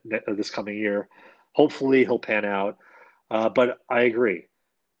this coming year. Hopefully he'll pan out. But I agree.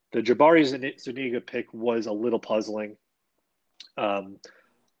 The Jabari Zuniga pick was a little puzzling. I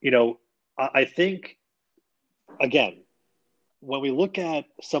think, again, when we look at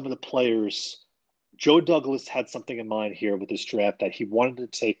some of the players, Joe Douglas had something in mind here with this draft, that he wanted to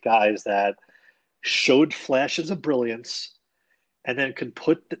take guys that showed flashes of brilliance and then could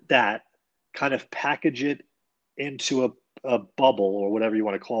put that, kind of package it into a bubble or whatever you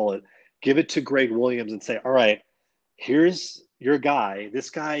want to call it, give it to Greg Williams and say, all right, here's your guy. This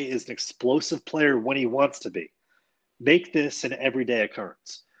guy is an explosive player when he wants to be. Make this an everyday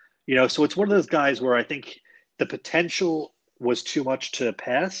occurrence. So it's one of those guys where I think the potential was too much to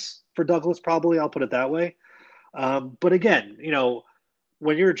pass for Douglas, probably. I'll put it that way. But again,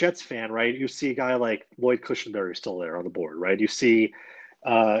 when you're a Jets fan, right, you see a guy like Lloyd Cushenberry still there on the board, right? You see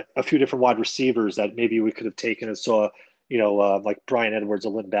a few different wide receivers that maybe we could have taken and saw, like Brian Edwards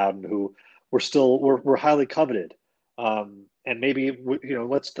or Lynn Bowden, who were highly coveted. And maybe,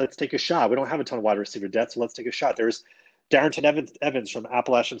 let's take a shot. We don't have a ton of wide receiver depth, so let's take a shot. There's Darrington Evans from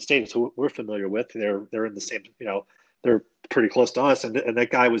Appalachian State, who we're familiar with. They're in the same, they're pretty close to us. And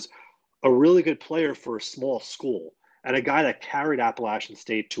that guy was a really good player for a small school, and a guy that carried Appalachian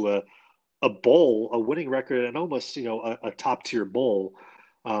State to a bowl, a winning record, and almost, a top tier bowl.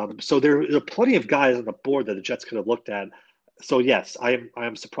 So there are plenty of guys on the board that the Jets could have looked at. So yes, I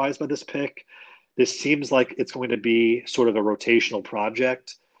am surprised by this pick. This seems like it's going to be sort of a rotational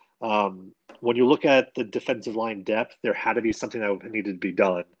project. When you look at the defensive line depth, there had to be something that needed to be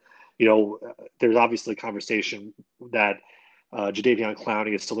done. There's obviously that Jadeveon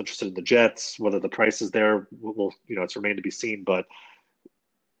Clowney is still interested in the Jets. Whether the price is there, it's remained to be seen. But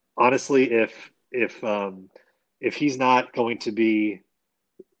honestly, if he's not going to be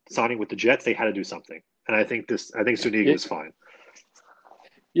signing with the Jets, they had to do something. And I think Zuniga is fine.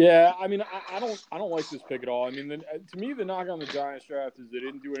 Yeah, I mean, I don't like this pick at all. I mean, to me, the knock on the Giants draft is they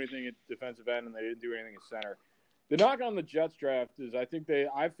didn't do anything at defensive end and they didn't do anything at center. The knock on the Jets draft is I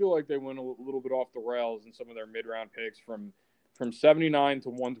feel like they went a little bit off the rails in some of their mid-round picks from 79 to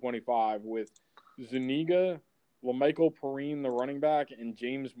 125 with Zuniga, LaMichael Perine, the running back, and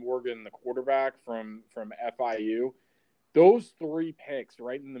James Morgan, the quarterback from FIU. Those three picks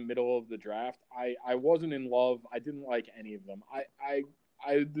right in the middle of the draft, I wasn't in love. I didn't like any of them.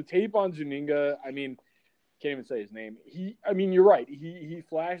 The tape on Zuniga, I mean, can't even say his name. You're right. He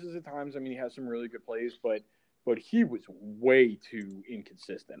flashes at times. I mean, he has some really good plays, but he was way too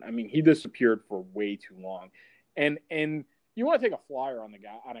inconsistent. I mean, he disappeared for way too long. And you want to take a flyer on a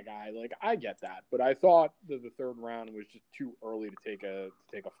guy, like, I get that, but I thought that the third round was just too early to take a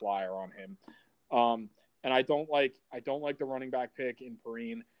flyer on him. And I don't like the running back pick in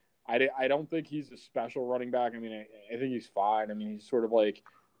Perine. I don't think he's a special running back. I mean, I think he's fine. I mean, he's sort of like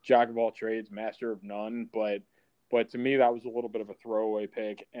jack of all trades, master of none. But to me, that was a little bit of a throwaway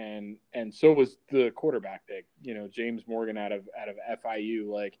pick, and so was the quarterback pick. James Morgan out of FIU.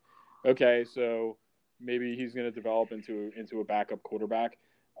 Like, okay, so maybe he's going to develop into a backup quarterback.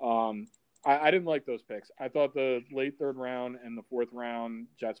 I didn't like those picks. I thought the late third round and the fourth round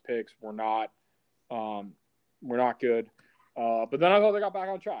Jets picks were not good. But then I thought they got back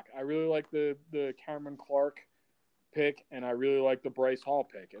on track. I really like the Cameron Clark pick, and I really like the Bryce Hall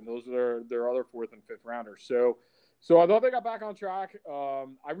pick, and those are their other fourth and fifth rounders. So I thought they got back on track.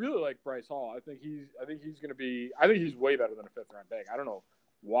 I really like Bryce Hall. I think he's way better than a fifth round pick. I don't know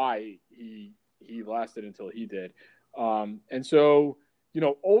why he lasted until he did. And so,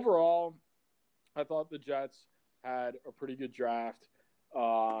 overall, I thought the Jets had a pretty good draft.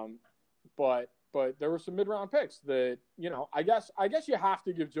 But there were some mid-round picks that, I guess you have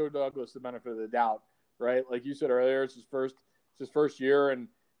to give Joe Douglas the benefit of the doubt, right? Like you said earlier, it's his first year, and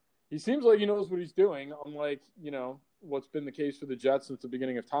he seems like he knows what he's doing, unlike, what's been the case for the Jets since the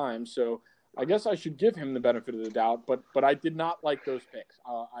beginning of time. So I guess I should give him the benefit of the doubt, but I did not like those picks.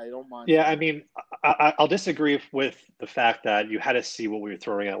 I don't mind. Yeah, I mean, I'll disagree with the fact that you had to see what we were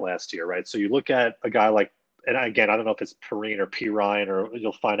throwing at last year, right? So you look at a guy like and again, I don't know if it's Perrine or P Ryan, or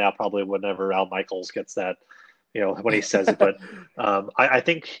you'll find out probably whenever Al Michaels gets that, when he says it. But I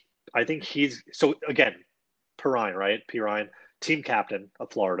think he's so again, Perrine, right? P Ryan, team captain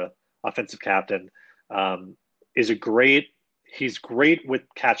of Florida, offensive captain, um, is a great. He's great with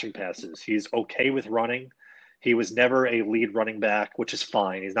catching passes. He's okay with running. He was never a lead running back, which is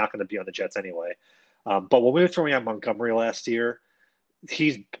fine. He's not going to be on the Jets anyway. But when we were throwing out Montgomery last year,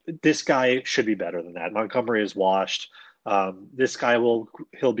 he's this guy should be better than that. Montgomery is washed. This guy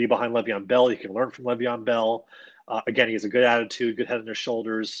he'll be behind Le'Veon Bell. He can learn from Le'Veon Bell. Again, he has a good attitude, good head on his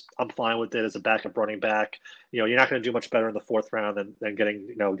shoulders. I'm fine with it as a backup running back. You're not going to do much better in the fourth round than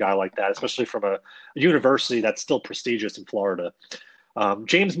getting a guy like that, especially from a university that's still prestigious in Florida.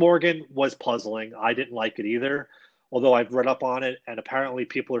 James Morgan was puzzling. I didn't like it either, although I've read up on it, and apparently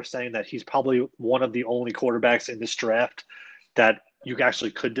people are saying that he's probably one of the only quarterbacks in this draft that you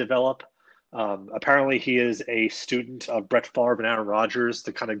actually could develop. Apparently, he is a student of Brett Favre and Aaron Rodgers,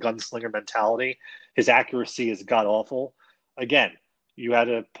 the kind of gunslinger mentality. His accuracy is god awful. Again, you had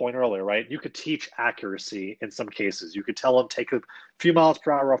a point earlier, right? You could teach accuracy in some cases. You could tell him take a few miles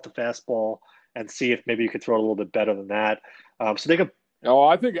per hour off the fastball and see if maybe you could throw it a little bit better than that. So they could. No,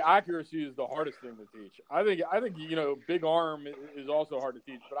 I think accuracy is the hardest thing to teach. I think big arm is also hard to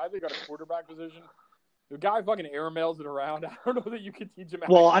teach, but I think on a quarterback position, the guy fucking airmails it around. I don't know that you could teach him.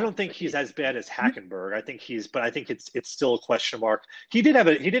 Well, I don't think he's as bad as Hackenberg. I think it's still a question mark. He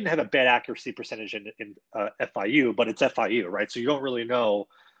didn't have a bad accuracy percentage in FIU, but it's FIU, right? So you don't really know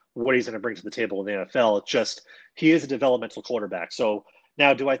what he's going to bring to the table in the NFL. It's just he is a developmental quarterback. So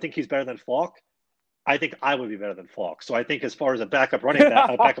now, do I think he's better than Falk? I think I would be better than Falk. So I think as far as a backup running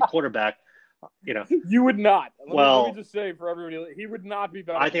back, a backup quarterback, you would not. Let me just say for everybody, he would not be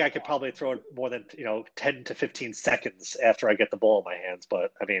better. I think I could probably throw it more than 10 to 15 seconds after I get the ball in my hands.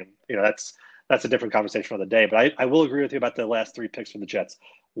 But I mean, that's a different conversation for the day. But I will agree with you about the last three picks for the Jets.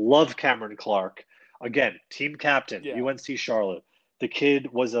 Love Cameron Clark. Again, team captain, UNC Charlotte. The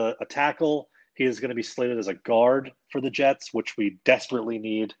kid was a tackle. He is going to be slated as a guard for the Jets, which we desperately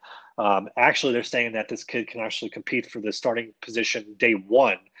need. Actually, they're saying that this kid can actually compete for the starting position day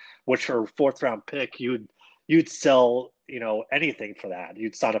one, which for a fourth round pick, you'd sell anything for that.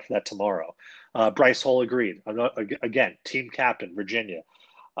 You'd sign up for that tomorrow. Bryce Hall agreed. Again, team captain, Virginia.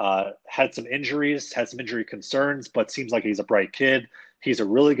 Had some injuries, had some injury concerns, but seems like he's a bright kid. He's a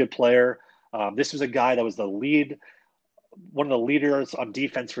really good player. This was a guy that was one of the leaders on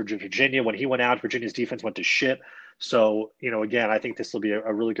defense for Virginia. When he went out, Virginia's defense went to shit. So, again, I think this will be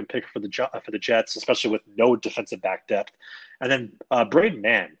a really good pick for the Jets, especially with no defensive back depth. And then Braden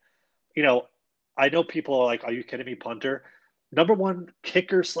Mann, I know people are like, are you kidding me, punter? Number one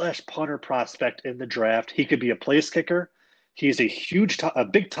kicker / punter prospect in the draft. He could be a place kicker. He's a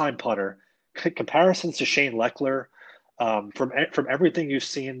big-time punter. Comparisons to Shane Leckler. From everything you've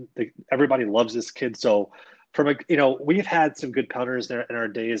seen, everybody loves this kid. So we've had some good punters in our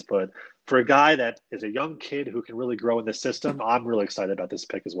days, but for a guy that is a young kid who can really grow in the system, I'm really excited about this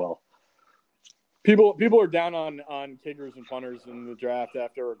pick as well. People are down on kickers and punters in the draft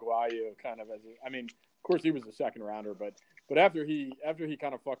after Aguayo of course he was a second rounder, but after he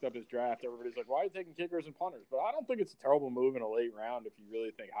kind of fucked up his draft, everybody's like, why are you taking kickers and punters? But I don't think it's a terrible move in a late round if you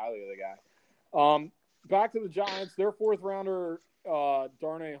really think highly of the guy. Back to the Giants, their fourth rounder,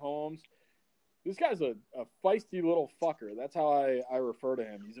 Darnay Holmes. This guy's a feisty little fucker. That's how I refer to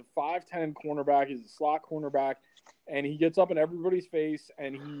him. He's a 5'10" cornerback. He's a slot cornerback, and he gets up in everybody's face,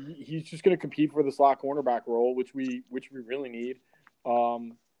 and he's just going to compete for the slot cornerback role, which we really need.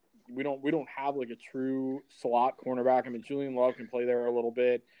 We don't have like a true slot cornerback. I mean, Julian Love can play there a little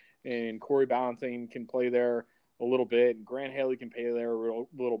bit, and Corey Ballentine can play there a little bit, and Grant Haley can play there a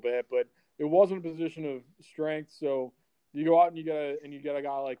little bit, but it wasn't a position of strength, so you go out and you get a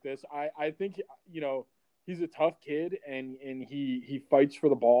guy like this. I think he's a tough kid and he fights for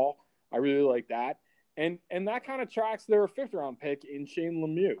the ball. I really like that. And that kind of tracks their fifth round pick in Shane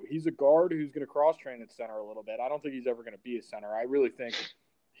Lemieux. He's a guard who's going to cross train at center a little bit. I don't think he's ever going to be a center. I really think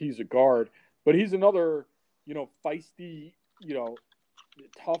he's a guard, but he's another feisty,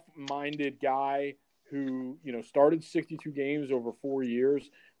 tough minded guy who started 62 games over 4 years.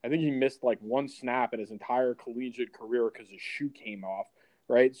 I think he missed like one snap in his entire collegiate career because his shoe came off,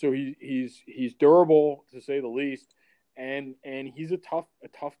 right? So he's durable to say the least, and he's a tough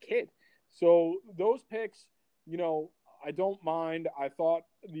kid. So those picks, I don't mind. I thought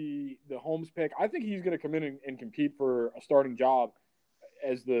the Holmes pick, I think he's going to come in and compete for a starting job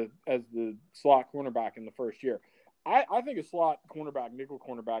as the slot cornerback in the first year. I think a slot cornerback, nickel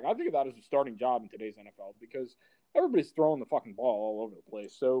cornerback, I think of that as a starting job in today's NFL because everybody's throwing the fucking ball all over the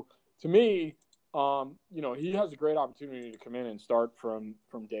place. So to me, he has a great opportunity to come in and start from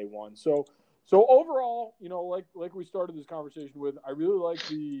day one. So overall, like we started this conversation with, I really like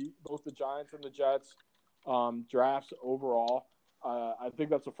both the Giants and the Jets drafts overall. I think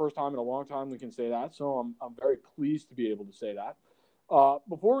that's the first time in a long time we can say that. So I'm very pleased to be able to say that.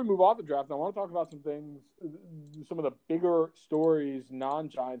 Before we move off the draft, I want to talk about some of the bigger stories,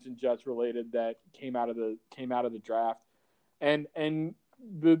 non-Giants and Jets related, that came out of the draft. And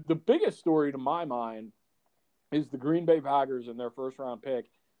the biggest story to my mind is the Green Bay Packers and their first round pick,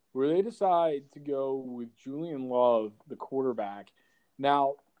 where they decide to go with Julian Love, the quarterback.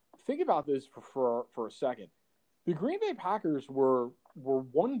 Now, think about this for a second. The Green Bay Packers were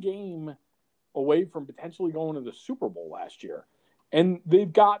one game away from potentially going to the Super Bowl last year. And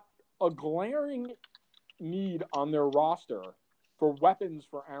they've got a glaring need on their roster for weapons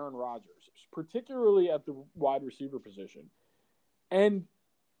for Aaron Rodgers, particularly at the wide receiver position. And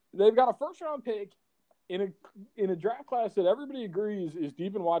they've got a first-round pick in a draft class that everybody agrees is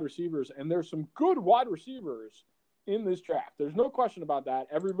deep in wide receivers, and there's some good wide receivers in this draft. There's no question about that.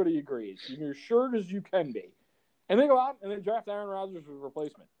 Everybody agrees. You're sure as you can be. And they go out and they draft Aaron Rodgers as a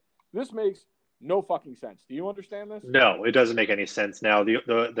replacement. This makes no fucking sense. Do you understand this? No, it doesn't make any sense now.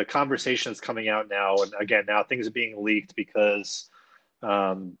 The conversation is coming out now, and again, now things are being leaked because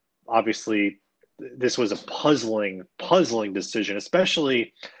obviously this was a puzzling decision,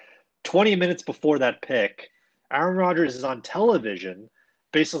 especially 20 minutes before that pick. Aaron Rodgers is on television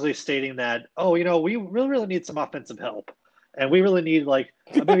basically stating that, we really need some offensive help, and we really need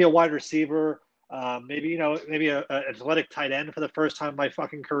maybe a wide receiver, maybe an athletic tight end for the first time in my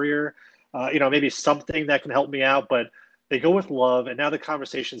fucking career, maybe something that can help me out. But they go with Love, and now the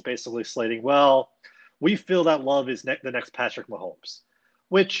conversation is basically slating, well, we feel that Love is the next Patrick Mahomes,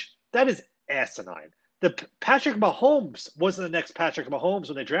 which that is asinine. The Patrick Mahomes wasn't the next Patrick Mahomes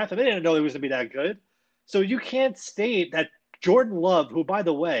when they drafted him. They didn't know he was going to be that good. So you can't state that Jordan Love, who, by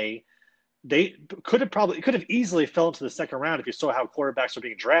the way, they could have easily fell into the second round if you saw how quarterbacks were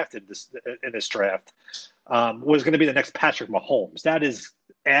being drafted in this draft, was going to be the next Patrick Mahomes. That is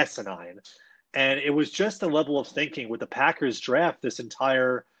asinine. And it was just a level of thinking with the Packers draft the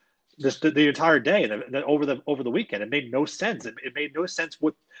entire day and over the weekend. It made no sense. It made no sense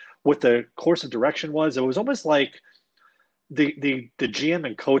what the course of direction was. It was almost like the GM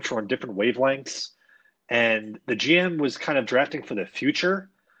and coach were on different wavelengths, and the GM was kind of drafting for the future.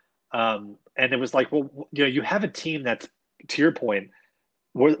 And it was like, well, you have a team that's, to your point,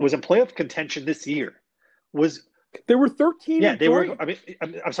 was in playoff contention this year. They were 13. Yeah, they were. I mean,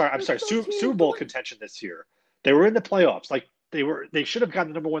 I'm sorry. Super Bowl contention this year. They were in the playoffs. They should have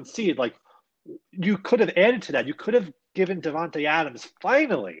gotten the number one seed. You could have added to that. You could have given Davante Adams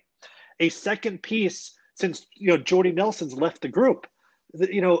finally a second piece since Jordy Nelson's left the group.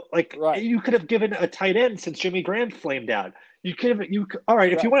 Right. You could have given a tight end since Jimmy Graham flamed out. You could have. All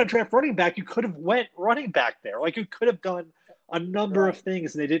right. If you want to draft running back, you could have went running back there. You could have done a number of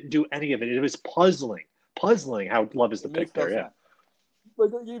things, and they didn't do any of it. It was puzzling how Love is the pick there. Yeah.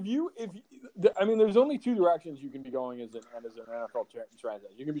 There's only two directions you can be going as an NFL transaction.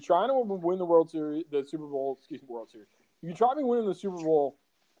 You can be trying to win the World Series. You can try to win the Super Bowl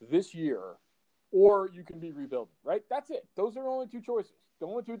this year, or you can be rebuilding. Right? That's it. Those are the only two choices. The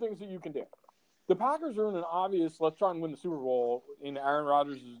only two things that you can do. The Packers are in an obvious, let's try and win the Super Bowl in Aaron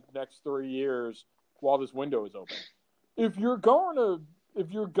Rodgers' next 3 years while this window is open. If you're gonna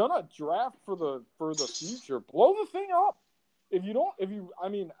draft for the future, blow the thing up.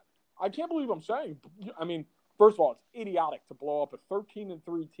 I can't believe I'm saying. First of all, it's idiotic to blow up a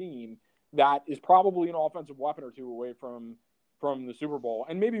 13-3 team that is probably an offensive weapon or two away from the Super Bowl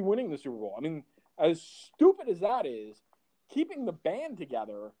and maybe winning the Super Bowl. As stupid as that is, keeping the band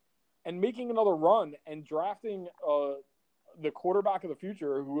together and making another run and drafting the quarterback of the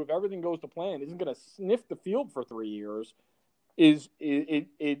future, who, if everything goes to plan, isn't going to sniff the field for 3 years, is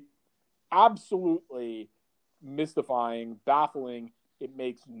absolutely mystifying, baffling. It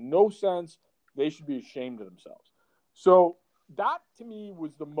makes no sense. They should be ashamed of themselves. So that, to me,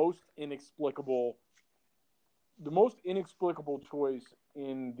 was the most inexplicable choice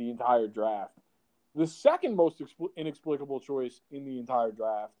in the entire draft. The second most inexplicable choice in the entire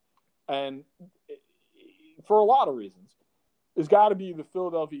draft, and for a lot of reasons, has got to be the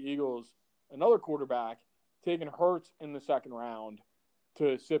Philadelphia Eagles, another quarterback, taking Hurts in the second round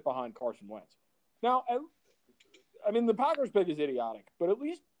to sit behind Carson Wentz. Now, the Packers pick is idiotic, but at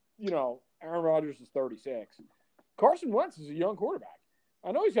least, Aaron Rodgers is 36. Carson Wentz is a young quarterback.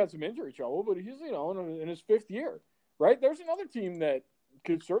 I know he's had some injury trouble, but he's, in his fifth year, right? There's another team that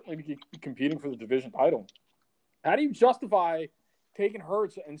could certainly be competing for the division title. How do you justify taking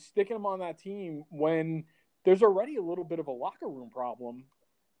Hurts and sticking him on that team when there's already a little bit of a locker room problem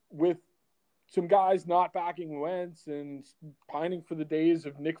with some guys not backing Wentz and pining for the days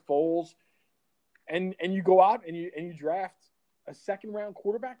of Nick Foles, and you go out and you draft a second-round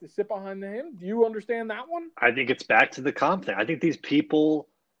quarterback to sit behind him? Do you understand that one? I think it's back to the comp thing. I think these people,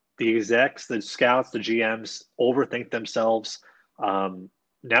 the execs, the scouts, the GMs, overthink themselves.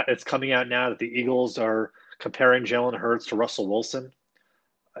 Now it's coming out now that the Eagles are comparing Jalen Hurts to Russell Wilson.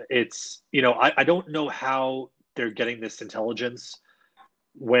 It's, I don't know how they're getting this intelligence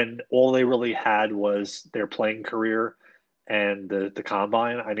when all they really had was their playing career and the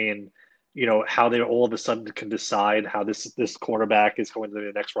combine. I mean, how they all of a sudden can decide how this quarterback is going to be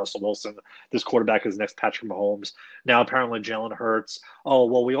the next Russell Wilson, this quarterback is the next Patrick Mahomes. Now apparently Jalen Hurts. Oh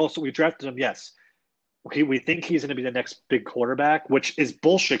well, we drafted him. Yes, we think he's going to be the next big quarterback, which is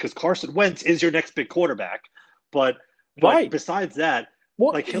bullshit because Carson Wentz is your next big quarterback. But Right. besides that,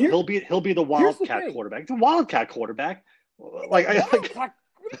 Well, like he'll be the wildcat quarterback. It's a wildcat quarterback. Wildcat.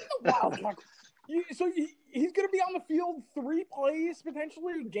 Wildcat. So he's going to be on the field 3 plays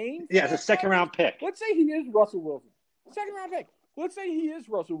potentially a game? Yeah, it's a second-round pick. Let's say he is Russell Wilson. Second-round pick. Let's say he is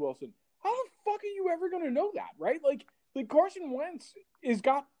Russell Wilson. How the fuck are you ever going to know that, right? Like Carson Wentz has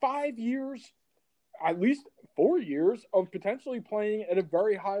got 5 years, at least 4 years, of potentially playing at a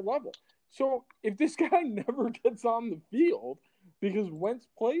very high level. So if this guy never gets on the field because Wentz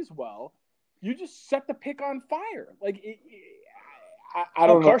plays well, you just set the pick on fire. Like, I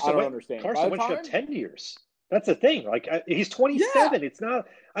don't know. I don't understand. Carson Wentz got 10 years. That's the thing. Like, he's 27. Yeah. It's not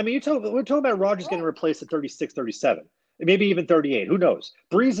 – I mean, we're talking about Rodgers getting replaced at 36, 37, maybe even 38. Who knows?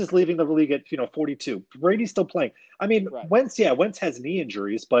 Breeze is leaving the league at, 42. Brady's still playing. I mean, right. Wentz has knee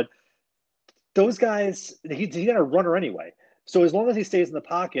injuries, but those guys – he's not a runner anyway. So as long as he stays in the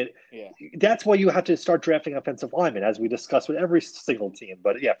pocket, that's why you have to start drafting offensive linemen, as we discussed with every single team.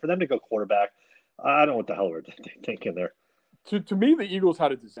 But, yeah, for them to go quarterback, I don't know what the hell we're thinking there. To me, the Eagles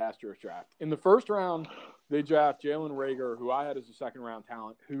had a disastrous draft. In the first round, they draft Jalen Reagor, who I had as a second-round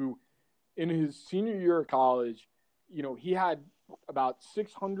talent, who in his senior year of college, he had about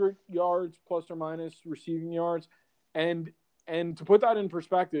 600 yards plus or minus receiving yards. And to put that in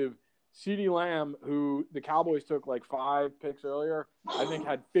perspective, CeeDee Lamb, who the Cowboys took like 5 picks earlier, I think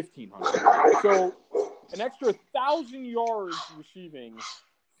had 1,500. So an extra 1,000 yards receiving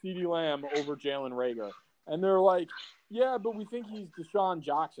CeeDee Lamb over Jalen Reagor. And they're like, yeah, but we think he's Deshaun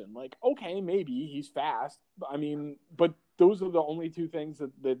Jackson. Like, okay, maybe he's fast. I mean, but those are the only 2 things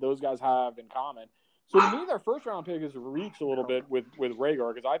that those guys have in common. So to me, their first-round pick is reached a little bit with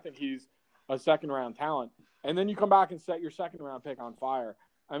Reagor because I think he's a second-round talent. And then you come back and set your second-round pick on fire.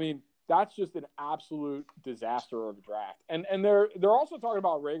 I mean, that's just an absolute disaster of a draft. And they're also talking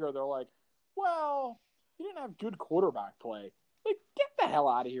about Reagor. They're like, well, he didn't have good quarterback play. Like, get the hell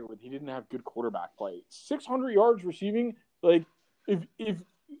out of here with he didn't have good quarterback play. 600 yards receiving. Like, if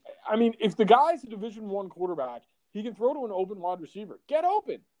the guy's a Division I quarterback, he can throw to an open wide receiver. Get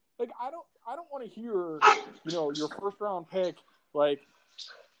open. Like, I don't want to hear, your first round pick, like,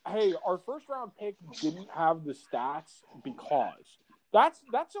 hey, our first round pick didn't have the stats because. That's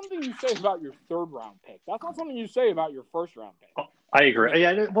something you say about your third round pick. That's not something you say about your first round pick. I agree.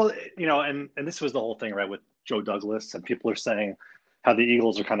 Yeah, well, and this was the whole thing, right, with Joe Douglas, and people are saying how the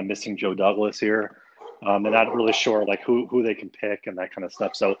Eagles are kind of missing Joe Douglas here. They're not really sure, like, who they can pick and that kind of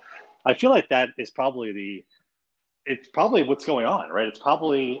stuff. So I feel like that is probably it's probably what's going on, right? It's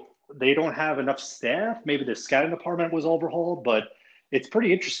probably they don't have enough staff. Maybe the scouting department was overhauled, but it's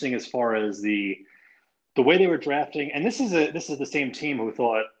pretty interesting as far as the way they were drafting. And this is the same team who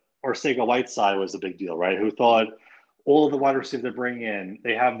thought Arcega-Whiteside was a big deal, right? Who thought all of the wide receivers they bring in,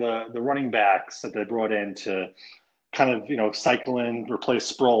 they have the running backs that they brought in to kind of, cycle in,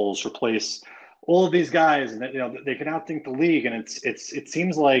 replace Sproles, replace all of these guys, and they can outthink the league. And it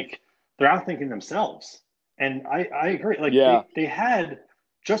seems like they're outthinking themselves. And I agree. Like, they had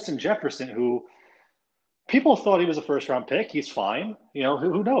Justin Jefferson, who people thought he was a first round pick. He's fine.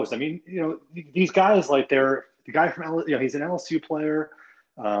 Who knows? I mean, these guys, like, they're the guy from he's an LSU player.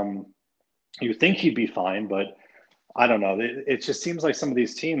 You think he'd be fine, but I don't know. It just seems like some of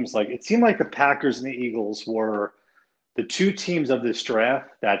these teams, like, it seemed like the Packers and the Eagles were the 2 teams of this draft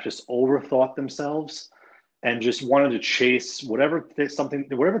that just overthought themselves and just wanted to chase whatever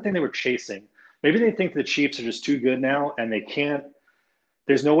thing they were chasing. Maybe they think the Chiefs are just too good now and they can't.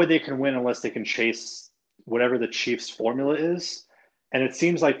 There's no way they can win unless they can chase whatever the Chiefs' formula is. And it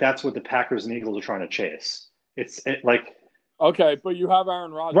seems like that's what the Packers and Eagles are trying to chase. Okay, but you have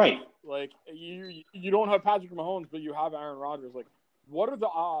Aaron Rodgers. Right. Like, you don't have Patrick Mahomes, but you have Aaron Rodgers. Like, what are the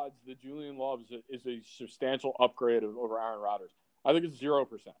odds that Julian Love is a substantial upgrade over Aaron Rodgers? I think it's 0%,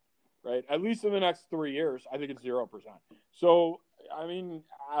 right? At least in the next 3 years, I think it's 0%. So, I mean,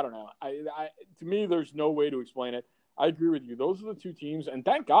 I don't know. To me, there's no way to explain it. I agree with you. Those are the two teams, and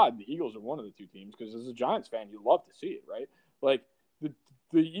thank God the Eagles are one of the two teams, because as a Giants fan, you love to see it, right? Like,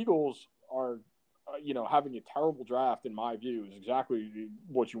 the Eagles are, having a terrible draft, in my view, is exactly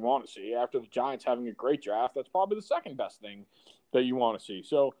what you want to see. After the Giants having a great draft, that's probably the second best thing that you want to see.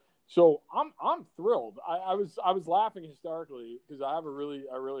 So I'm thrilled. I was laughing hysterically because I have a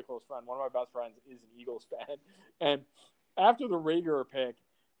really close friend. One of my best friends is an Eagles fan, and after the Rager pick,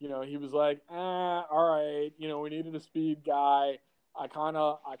 he was like, all right, we needed a speed guy. I kind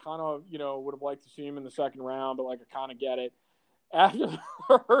of would have liked to see him in the second round, but like I kind of get it. After the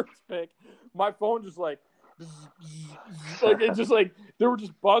Hurts pick, my phone just like it just like there were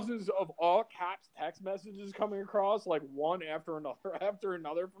just buzzes of all caps text messages coming across, like one after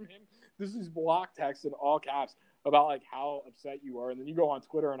another from him. This is block text in all caps about like how upset you are. And then you go on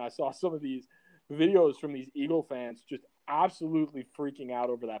Twitter and I saw some of these videos from these Eagle fans just absolutely freaking out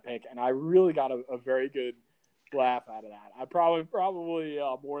over that pick, and I really got a very good laugh out of that. I probably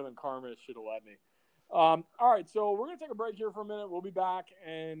more than Karma should have let me. All right, so we're gonna take a break here for a minute. We'll be back,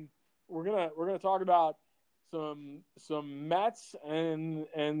 and we're gonna talk about some Mets and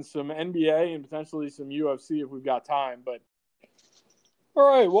some NBA and potentially some UFC if we've got time. But all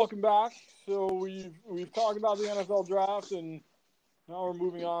right, welcome back. So we've talked about the NFL draft, and now we're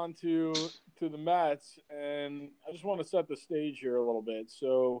moving on to the Mets, and I just want to set the stage here a little bit.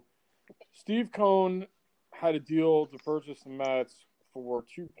 So Steve Cohen had a deal to purchase the Mets for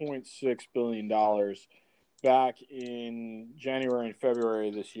 $2.6 billion back in January and February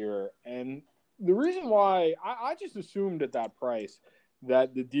of this year. And the reason why I just assumed at that price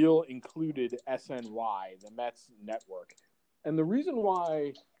that the deal included SNY, the Mets network. And the reason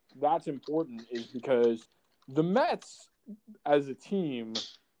why that's important is because the Mets as a team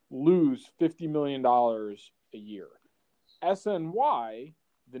lose $50 million a year. SNY,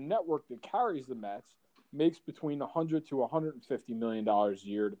 the network that carries the Mets, makes between $100 to $150 million a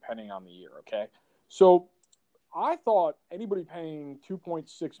year, depending on the year, okay? So I thought anybody paying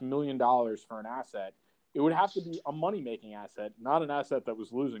 $2.6 million for an asset, it would have to be a money-making asset, not an asset that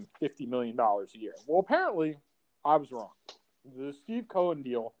was losing $50 million a year. Well, apparently, I was wrong. The Steve Cohen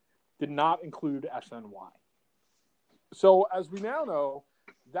deal did not include SNY. So as we now know,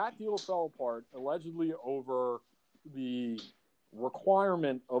 that deal fell apart allegedly over the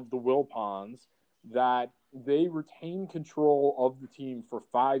requirement of the Wilpons that they retain control of the team for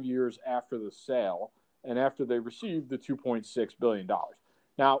 5 years after the sale and after they received the $2.6 billion.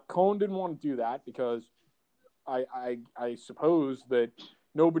 Now, Cohen didn't want to do that because I suppose that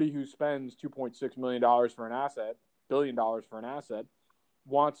nobody who spends $2.6 million for an asset, $1 billion for an asset,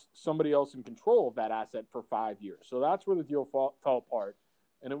 wants somebody else in control of that asset for 5 years. So that's where the deal fell apart.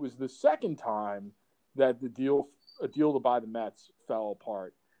 And it was the second time that a deal to buy the Mets fell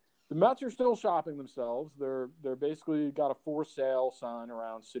apart. The Mets are still shopping themselves. They're basically got a for sale sign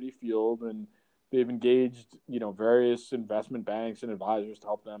around Citi Field, and they've engaged, various investment banks and advisors to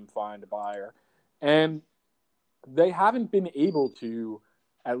help them find a buyer. And they haven't been able to,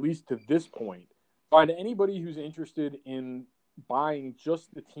 at least to this point, find anybody who's interested in buying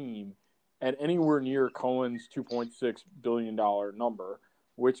just the team at anywhere near Cohen's $2.6 billion number,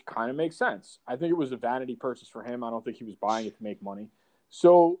 which kind of makes sense. I think it was a vanity purchase for him. I don't think he was buying it to make money.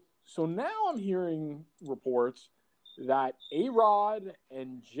 So now I'm hearing reports that A-Rod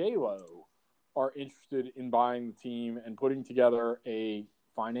and J-Lo are interested in buying the team and putting together a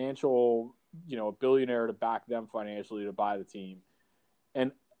financial, a billionaire to back them financially to buy the team.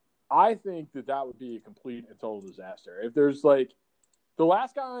 And I think that would be a complete and total disaster. If there's like the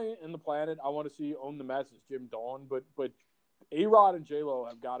last guy in the planet I want to see own the Mets is Jim Dawn, but A-Rod and J-Lo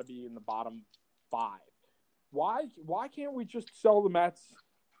have got to be in the bottom 5. Why can't we just sell the Mets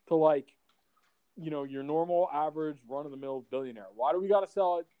to your normal average run-of-the-mill billionaire? Why do we got to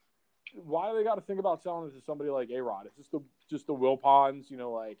sell it? Why do they got to think about selling it to somebody like A-Rod? It's just the Wilpons,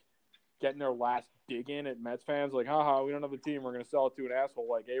 getting their last dig in at Mets fans, like, haha, we don't have a team, we're going to sell it to an asshole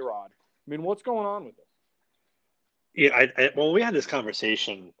like A-Rod. I mean, what's going on with this? Yeah, well, we had this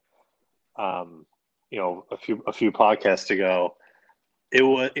conversation, a few podcasts ago. It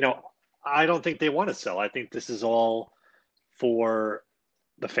was, I don't think they want to sell. I think this is all for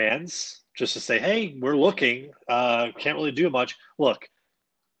the fans, just to say, hey, we're looking, can't really do much. Look,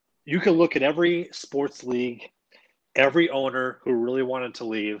 you can look at every sports league, every owner who really wanted to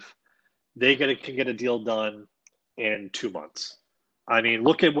leave, they can get a deal done in 2 months. I mean,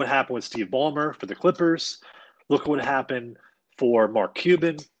 look at what happened with Steve Ballmer for the Clippers. Look at what happened for Mark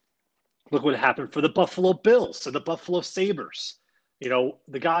Cuban. Look what happened for the Buffalo Bills and the Buffalo Sabres.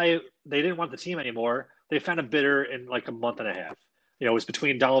 The guy, they didn't want the team anymore. They found a bidder in like a month and a half. It was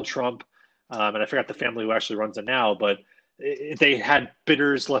between Donald Trump and I forgot the family who actually runs it now, but they had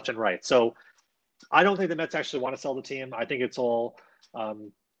bidders left and right. So I don't think the Mets actually want to sell the team. I think it's all,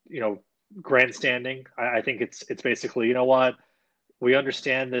 um, you know, grandstanding. I think it's basically, you know what, we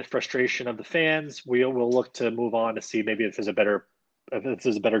understand the frustration of the fans. We will look to move on to see maybe if there's a better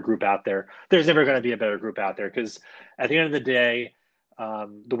group out there. There's never going to be a better group out there because at the end of the day,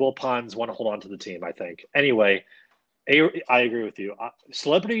 the Wilpons want to hold on to the team. I think. Anyway, I agree with you.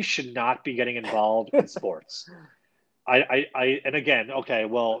 Celebrities should not be getting involved in sports. And again, okay,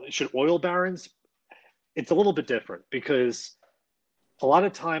 well, should oil barons? It's a little bit different because a lot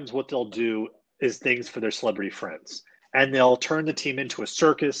of times what they'll do is things for their celebrity friends, and they'll turn the team into a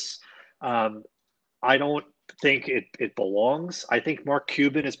circus. Um, I don't think it belongs. I think Mark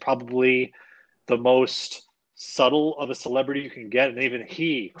Cuban is probably the most subtle of a celebrity you can get, and even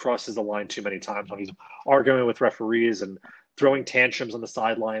he crosses the line too many times when he's arguing with referees and throwing tantrums on the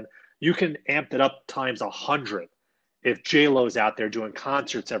sideline. You can amp it up times 100 if J Lo's out there doing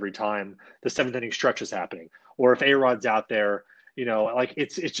concerts every time the seventh inning stretch is happening, or if A Rod's out there. Like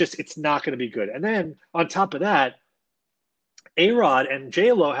it's not going to be good. And then on top of that, A Rod and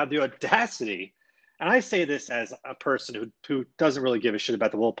J Lo have the audacity, and I say this as a person who doesn't really give a shit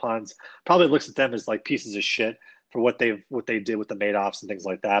about the Wilpons, probably looks at them as like pieces of shit for what they did with the Madoffs and things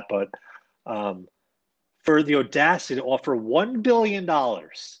like that. But for the audacity to offer $1 billion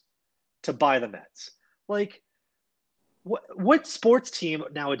to buy the Mets, like what sports team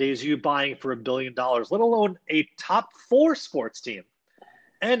nowadays are you buying for $1 billion? Let alone a top 4 sports team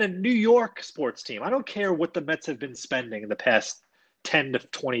and a New York sports team. I don't care what the Mets have been spending in the past 10 to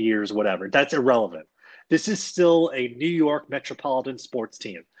 20 years, whatever. That's irrelevant. This is still a New York metropolitan sports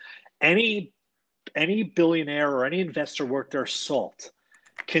team. Any billionaire or any investor worth their salt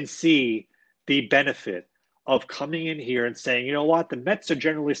can see the benefit of coming in here and saying, you know what, the Mets are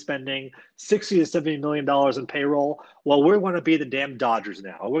generally spending $60 to $70 million in payroll. Well, we want to be the damn Dodgers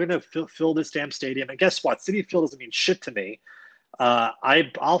now. We're going to fill this damn stadium. And guess what? Citi Field doesn't mean shit to me.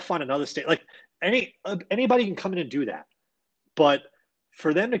 I'll find another state. Like anybody can come in and do that, but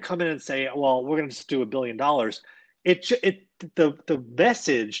for them to come in and say, well, we're going to just do $1 billion, the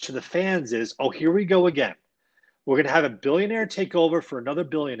message to the fans is, oh, here we go again. We're going to have a billionaire take over for another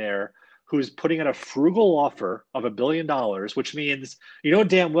billionaire who's putting in a frugal offer of $1 billion, which means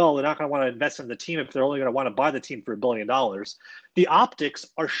damn well they're not going to want to invest in the team if they're only going to want to buy the team for $1 billion. The optics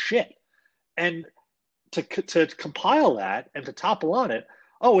are shit, and to compile that and to topple on it,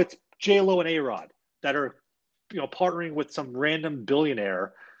 oh, it's J Lo and A Rod that are partnering with some random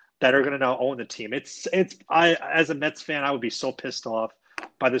billionaire that are going to now own the team. I as a Mets fan, I would be so pissed off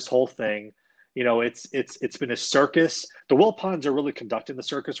by this whole thing. It's been a circus. The Wilpons are really conducting the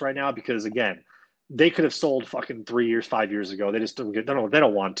circus right now because again, they could have sold fucking 3 years, 5 years ago. They just don't they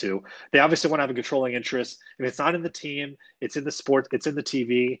don't want to. They obviously want to have a controlling interest. If it's not in the team, it's in the sport, it's in the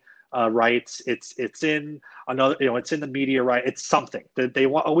TV rights. It's in another, it's in the media, right? It's something that they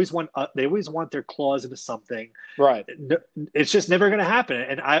always want their claws into something. Right. It's just never going to happen.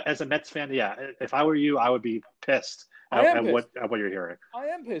 And I, as a Mets fan, yeah, if I were you, I would be pissed at what you're hearing. I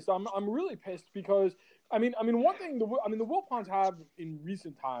am pissed. I'm really pissed because I mean, one thing the Wilpons have in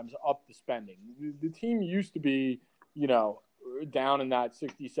recent times upped the spending. The team used to be, down in that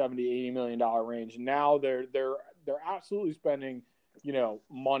 60, 70, $80 million range. And now they're absolutely spending,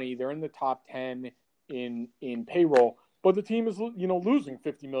 money. They're in the top 10 in payroll, but the team is, losing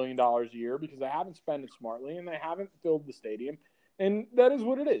 $50 million a year because they haven't spent it smartly and they haven't filled the stadium. And that is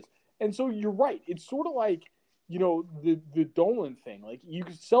what it is. And so you're right. It's sort of like, the Dolan thing. Like you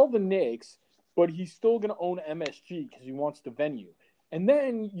could sell the Knicks, but he's still going to own MSG because he wants the venue. And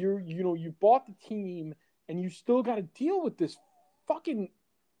then you bought the team and you still got to deal with this fucking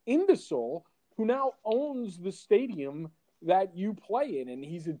imbecile who now owns the stadium that you play in. And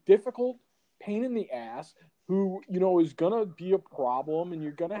he's a difficult pain in the ass who, is going to be a problem and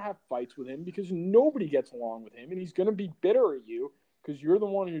you're going to have fights with him because nobody gets along with him and he's going to be bitter at you because you're the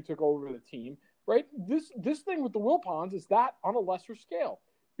one who took over the team, right? This thing with the Wilpons is that on a lesser scale.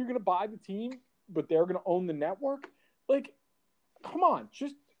 You're going to buy the team, but they're going to own the network. Like, come on,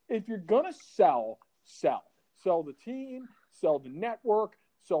 just if you're going to sell the team, sell the network,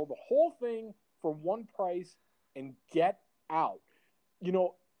 sell the whole thing for one price and get out.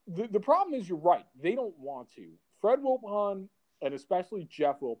 The problem is you're right. They don't want to. Fred Wilpon and especially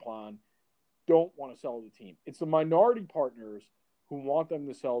Jeff Wilpon don't want to sell the team. It's the minority partners who want them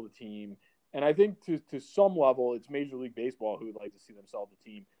to sell the team. And I think to some level, it's Major League Baseball who would like to see them sell the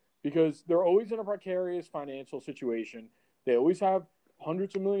team because they're always in a precarious financial situation. They always have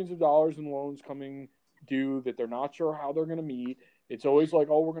hundreds of millions of dollars in loans coming due that they're not sure how they're going to meet. It's always like,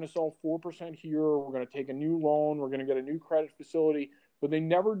 oh, we're going to sell 4% here. We're going to take a new loan. We're going to get a new credit facility. But they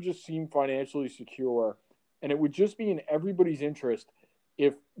never just seem financially secure. And it would just be in everybody's interest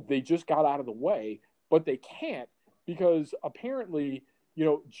if they just got out of the way. But they can't because apparently,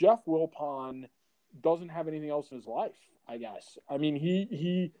 Jeff Wilpon doesn't have anything else in his life, I guess. I mean,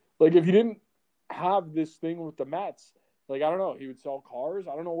 he like if he didn't have this thing with the Mets, like, I don't know, he would sell cars.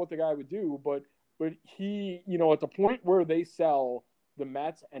 I don't know what the guy would do, but he, at the point where they sell the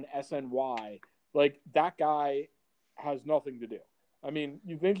Mets and SNY, like, that guy has nothing to do. I mean,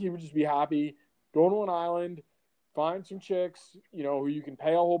 you think he would just be happy going to an island, find some chicks, who you can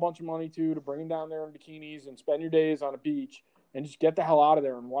pay a whole bunch of money to bring them down there in bikinis and spend your days on a beach and just get the hell out of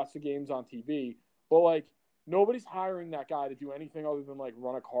there and watch the games on TV. But, like, nobody's hiring that guy to do anything other than, like,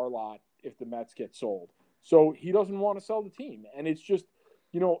 run a car lot if the Mets get sold. So he doesn't want to sell the team. And it's just,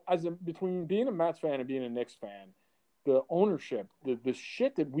 between being a Mets fan and being a Knicks fan, the ownership, the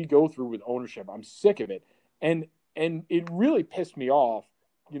shit that we go through with ownership, I'm sick of it. And it really pissed me off,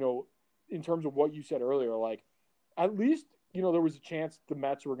 in terms of what you said earlier. Like, at least, there was a chance the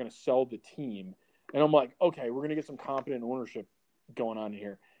Mets were going to sell the team. And I'm like, okay, we're going to get some competent ownership going on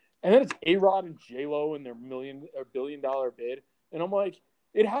here. And then it's A-Rod and J-Lo and their billion-dollar bid. And I'm like,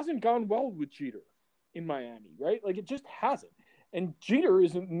 it hasn't gone well with Jeter in Miami, right? Like, it just hasn't. And Jeter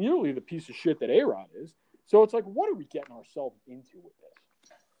isn't nearly the piece of shit that A-Rod is. So it's like, what are we getting ourselves into with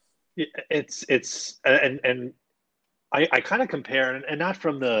this? And I kind of compare, and not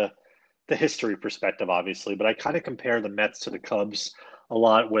from the history perspective, obviously, but I kind of compare the Mets to the Cubs a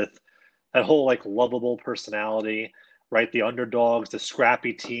lot with that whole, like, lovable personality, right? The underdogs, the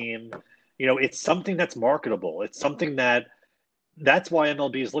scrappy team. It's something that's marketable. It's something that's why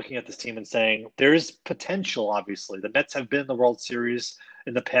MLB is looking at this team and saying there's potential. Obviously, the Mets have been in the World Series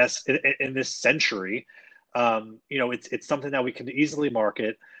in the past in this century. It's something that we can easily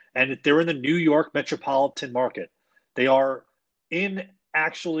market, and they're in the New York metropolitan market. They are in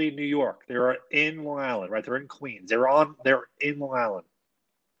actually New York. They are in Long Island, right? They're in Queens. They're in Long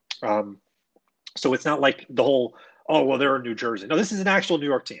Island. So it's not like the whole, oh, well, they're in New Jersey. No, this is an actual New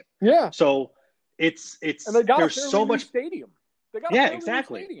York team. Yeah. So it's and they got there's a so much stadium. They got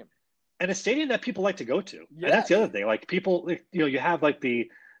exactly. New stadium. And a stadium that people like to go to. Yeah. And that's the other thing. Like, people, you have like the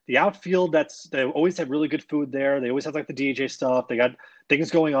outfield they always have really good food there. They always have like the DJ stuff. They got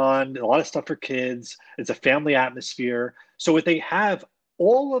things going on, a lot of stuff for kids. It's a family atmosphere. So if they have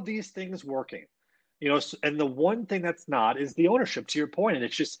all of these things working, and the one thing that's not is the ownership, to your point. And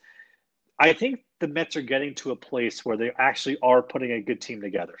it's just, I think the Mets are getting to a place where they actually are putting a good team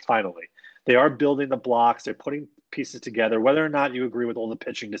together. Finally, they are building the blocks. They're putting pieces together. Whether or not you agree with all the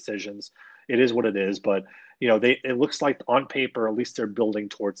pitching decisions, it is what it is. But it looks like on paper, at least they're building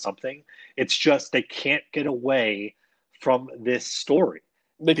towards something. It's just they can't get away from this story.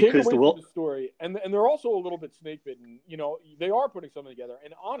 They can't get away from the story, and they're also a little bit snake bitten. They are putting something together.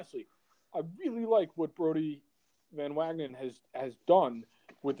 And honestly, I really like what Brodie Van Wagenen has done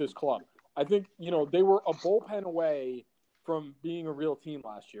with this club. I think, they were a bullpen away from being a real team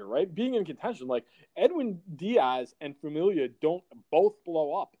last year, right? Being in contention. Like, Edwin Diaz and Familia don't both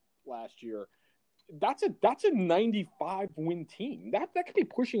blow up last year. That's a 95-win team. That could be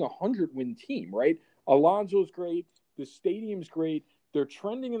pushing a 100-win team, right? Alonso's great. The stadium's great. They're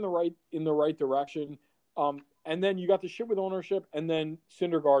trending in the right direction. And then you got the shit with ownership, and then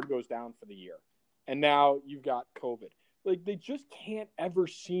Syndergaard goes down for the year. And now you've got COVID. Like, they just can't ever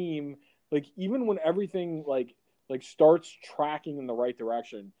seem like, even when everything like starts tracking in the right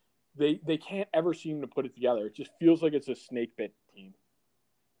direction, they can't ever seem to put it together. It just feels like it's a snake bit team.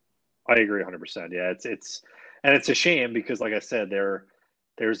 I agree 100%. Yeah, it's a shame because, like I said,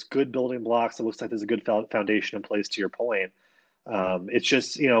 there's good building blocks. It looks like there's a good foundation in place, to your point. It's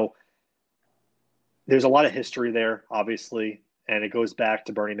just, there's a lot of history there, obviously, and it goes back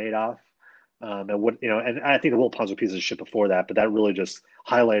to Bernie Madoff. And I think the Wilpons was a piece of shit before that, but that really just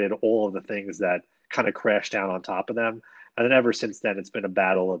highlighted all of the things that kind of crashed down on top of them. And then ever since then, it's been a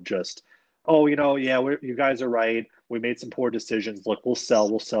battle of just, you guys are right. We made some poor decisions. Look, we'll sell.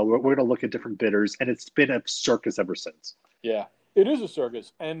 We're going to look at different bidders, and it's been a circus ever since. Yeah, it is a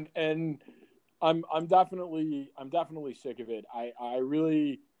circus, and I'm definitely sick of it. I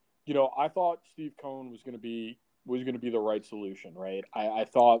really, I thought Steve Cohen was going to be the right solution, right? I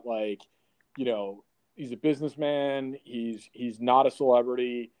thought, like, he's a businessman. He's not a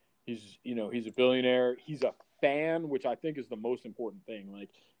celebrity. He's a billionaire. He's a fan, which I think is the most important thing. Like,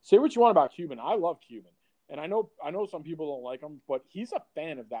 say what you want about Cuban. I love Cuban. And I know some people don't like him, but he's a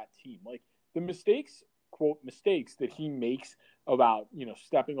fan of that team. Like, the mistakes quote mistakes that he makes about,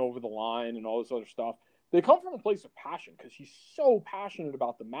 stepping over the line and all this other stuff, they come from a place of passion because he's so passionate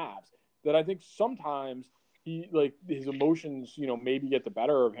about the Mavs that I think sometimes his emotions, maybe get the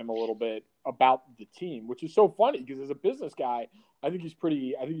better of him a little bit about the team, which is so funny because as a business guy, I think he's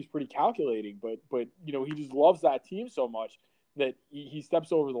pretty calculating, but he just loves that team so much that he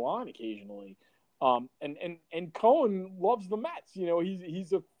steps over the line occasionally. And Cohen loves the Mets.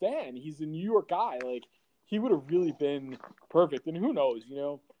 He's a fan. He's a New York guy. Like, he would have really been perfect. And who knows,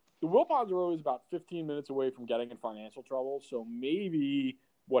 the Wilpons are always about 15 minutes away from getting in financial trouble. So maybe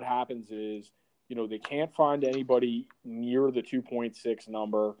what happens is, they can't find anybody near the 2.6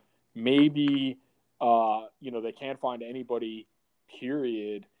 number. Maybe, they can't find anybody,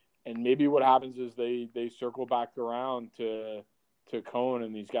 period. And maybe what happens is they circle back around to Cohen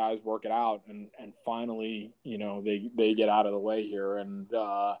and these guys work it out. And finally, they get out of the way here. And,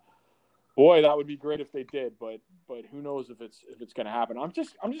 boy, that would be great if they did, but who knows if it's going to happen. I'm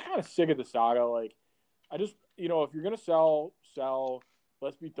just kind of sick of the saga. Like, I just, if you're going to sell,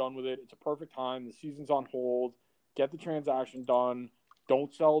 let's be done with it. It's a perfect time. The season's on hold. Get the transaction done.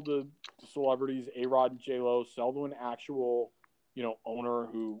 Don't sell to celebrities, A-Rod and J-Lo. Sell to an actual, owner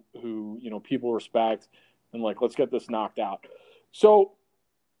who people respect, and let's get this knocked out. So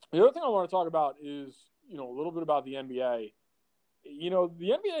the other thing I want to talk about is, a little bit about the NBA. The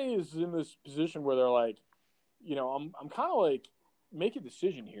NBA is in this position where they're like, I'm kind of make a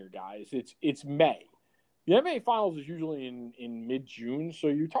decision here, guys. It's May. The NBA Finals is usually in mid-June, so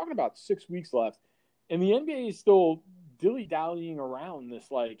you're talking about 6 weeks left, and the NBA is still dilly-dallying around this,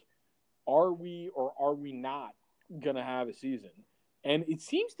 are we or are we not going to have a season? And it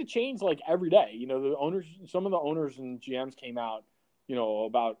seems to change every day. The owners, some of the owners and GMs came out,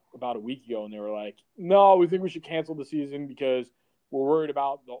 about a week ago, and they were like, no, we think we should cancel the season because we're worried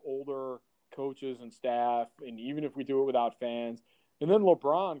about the older coaches and staff, and even if we do it without fans. And then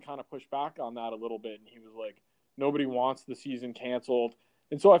LeBron kind of pushed back on that a little bit, and he was like, nobody wants the season canceled.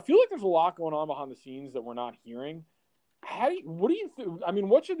 And so I feel like there's a lot going on behind the scenes that we're not hearing. What do you think? I mean,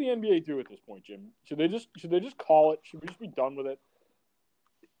 what should the NBA do at this point, Jim? Should they just call it? Should we just be done with it?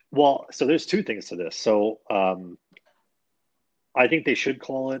 Well, so there's two things to this. So I think they should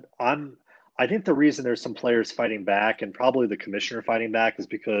call it. I think the reason there's some players fighting back and probably the commissioner fighting back is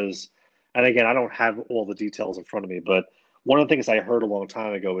because, and again, I don't have all the details in front of me, but one of the things I heard a long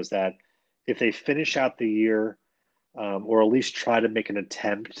time ago is that if they finish out the year or at least try to make an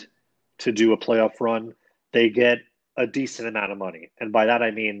attempt to do a playoff run, they get a decent amount of money. And by that,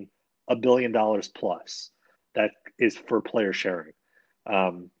 I mean $1 billion plus that is for player sharing,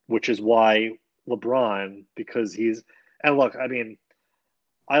 which is why LeBron, because and look, I mean,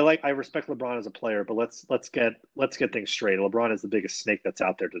 I respect LeBron as a player, but let's get things straight. LeBron is the biggest snake that's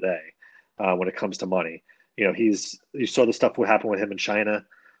out there today when it comes to money. You saw the stuff what happened with him in China.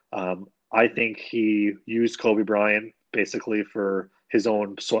 I think he used Kobe Bryant basically for his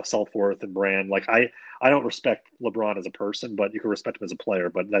own self-worth and brand. I don't respect LeBron as a person, but you can respect him as a player,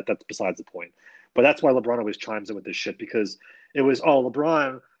 but that's besides the point. But that's why LeBron always chimes in with this shit, because it was,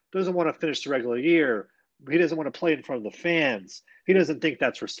 LeBron doesn't want to finish the regular year. He doesn't want to play in front of the fans. He doesn't think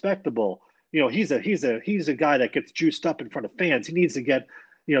that's respectable. He's a guy that gets juiced up in front of fans. He needs to get,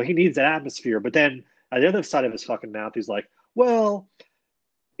 he needs that atmosphere. But then at the other side of his fucking mouth, he's like, well,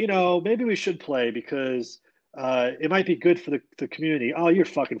 maybe we should play because it might be good for the community. Oh, you're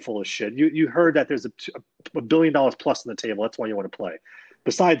fucking full of shit. You heard that there's $1 billion plus on the table. That's why you want to play.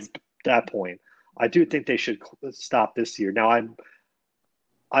 Besides that point, I do think they should stop this year. Now,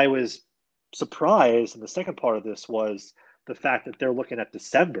 I was surprised, and the second part of this was the fact that they're looking at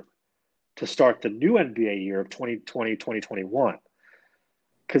December to start the new NBA year of 2020, 2021.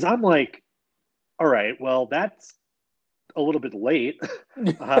 Because I'm like, all right, well, that's a little bit late,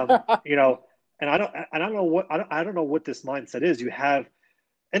 and I don't know what this mindset is. You have,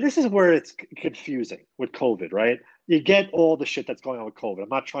 and this is where it's confusing with COVID, right? You get all the shit that's going on with COVID. I'm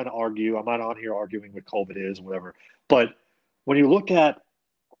not trying to argue. I'm not on here arguing what COVID is or whatever. But when you look at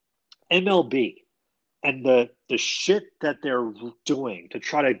MLB and the shit that they're doing to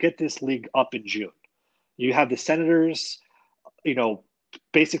try to get this league up in June, you have the Senators,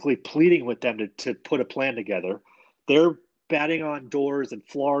 basically pleading with them to put a plan together. They're batting on doors in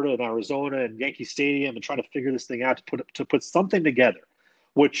Florida and Arizona and Yankee Stadium and trying to figure this thing out to put something together,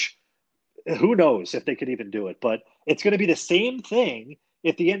 which who knows if they could even do it. But it's going to be the same thing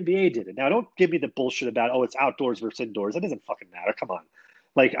if the NBA did it. Now, don't give me the bullshit about, it's outdoors versus indoors. That doesn't fucking matter. Come on.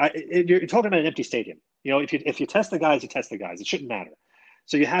 You're talking about an empty stadium. If you test the guys, you test the guys. It shouldn't matter.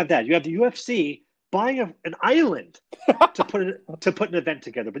 So you have that. You have the UFC buying an island to put an event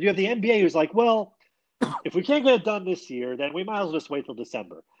together. But you have the NBA who's like, well, If we can't get it done this year, then we might as well just wait till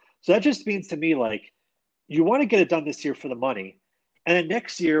December. So that just means to me, like, you want to get it done this year for the money. And then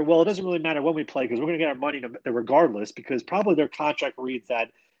next year, well, it doesn't really matter when we play because we're going to get our money regardless, because probably their contract reads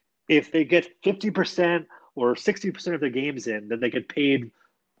that if they get 50% or 60% of their games in, then they get paid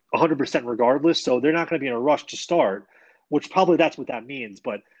 100% regardless. So they're not going to be in a rush to start, which probably that's what that means.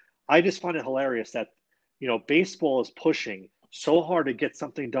 But I just find it hilarious that, baseball is pushing so hard to get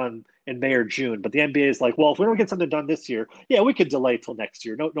something done in May or June, but the NBA is like, well, if we don't get something done this year, yeah, we could delay till next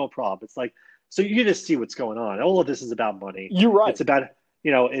year. No problem. It's like, so you just see what's going on. All of this is about money. You're right. It's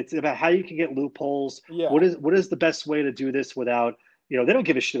about how you can get loopholes. Yeah. What is the best way to do this without, they don't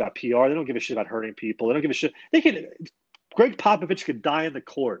give a shit about PR. They don't give a shit about hurting people. They don't give a shit. Greg Popovich could die in the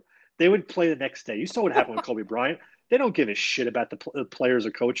court. They would play the next day. You saw what happened with Kobe Bryant. They don't give a shit about the players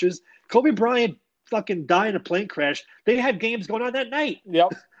or coaches. Kobe Bryant fucking died in a plane crash. They had games going on that night.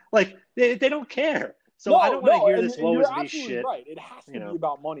 Yep. Like, they don't care. So I don't want to hear this woe is me shit. Right. It has to be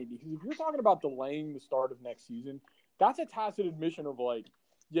about money, because if you're talking about delaying the start of next season, that's a tacit admission of like,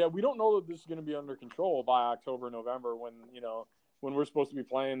 yeah, we don't know that this is going to be under control by October, November when we're supposed to be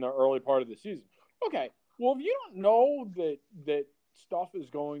playing the early part of the season. Okay. Well, if you don't know that stuff is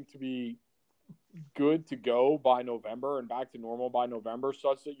going to be good to go by November and back to normal by November,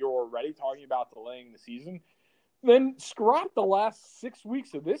 such that you're already talking about delaying the season, then scrap the last 6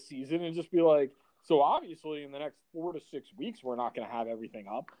 weeks of this season and just be like, so obviously in the next 4 to 6 weeks, we're not going to have everything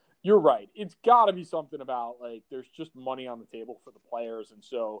up. You're right. It's got to be something about, like, there's just money on the table for the players, and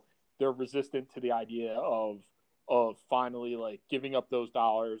so they're resistant to the idea of finally, like, giving up those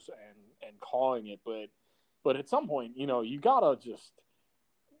dollars and calling it. But at some point, you got to just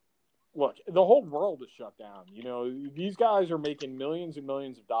look, the whole world is shut down. These guys are making millions and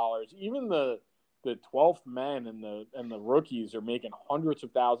millions of dollars. Even the 12th men and the rookies are making hundreds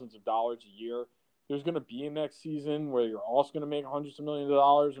of thousands of dollars a year. There's going to be a next season where you're also going to make hundreds of millions of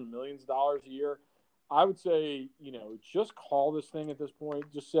dollars and millions of dollars a year. I would say, just call this thing at this point.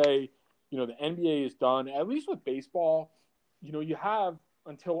 Just say, the NBA is done. At least with baseball, you have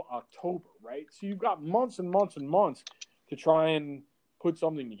until October, right? So you've got months and months and months to try and put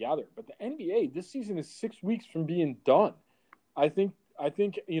something together. But the NBA, this season is 6 weeks from being done. I think,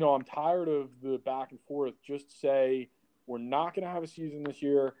 I'm tired of the back and forth. Just say, we're not going to have a season this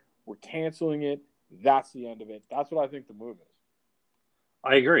year. We're canceling it. That's the end of it. That's what I think the move is.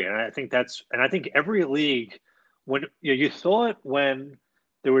 I agree. And I think every league, when you thought when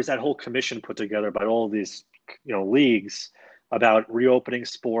there was that whole commission put together by all of these, leagues about reopening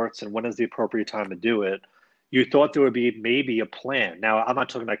sports and when is the appropriate time to do it, you thought there would be maybe a plan. Now, I'm not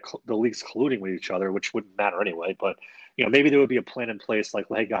talking about the leagues colluding with each other, which wouldn't matter anyway, but maybe there would be a plan in place like,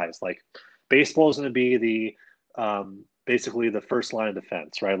 hey guys, like baseball is going to be the basically the first line of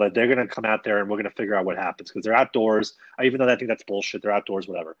defense, right? Like they're going to come out there and we're going to figure out what happens because they're outdoors. Even though I think that's bullshit, they're outdoors,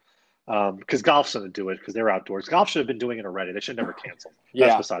 whatever. Because golf's going to do it because they're outdoors. Golf should have been doing it already. They should never cancel. Yeah.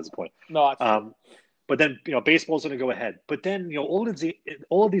 That's besides the point. No, but then baseball's going to go ahead. But then all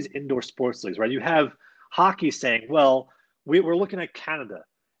of these indoor sports leagues, right? You have hockey saying, well, we're looking at Canada,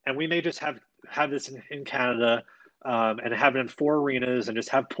 and we may just have this in Canada and have it in 4 arenas and just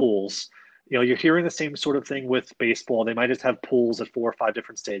have pools. You're hearing the same sort of thing with baseball. They might just have pools at 4 or 5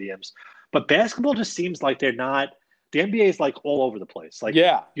 different stadiums. But basketball just seems like they're not – the NBA is like all over the place. Like,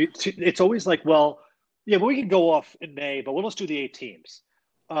 yeah. It's always like, well, yeah, but we can go off in May, but we'll just do the 8 teams.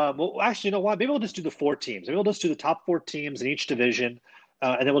 Well, actually, you know what? Maybe we'll just do the 4 teams. Maybe we'll just do the top 4 teams in each division,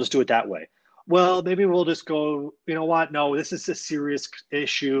 and then we'll just do it that way. Well, maybe we'll just go, you know what? No, this is a serious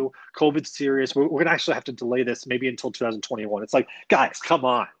issue. COVID's serious. We're going to actually have to delay this maybe until 2021. It's like, guys, come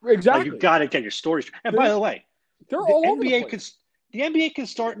on. Exactly. Like, you got to get your story. And by the way, the NBA can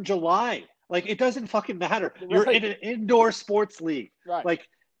start in July. Like, it doesn't fucking matter. Right. You're in an indoor sports league. Right. Like,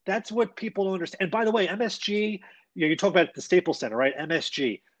 that's what people don't understand. And by the way, MSG, you talk about the Staples Center, right?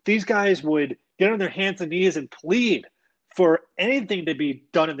 MSG. These guys would get on their hands and knees and plead for anything to be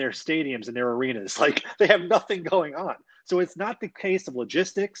done in their stadiums and their arenas. Like, they have nothing going on. So it's not the case of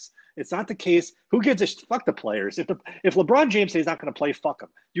logistics. It's not the case. Who gives a fuck the players? If LeBron James says he's not going to play, fuck him.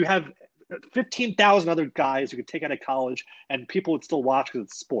 You have 15,000 other guys who could take out of college and people would still watch because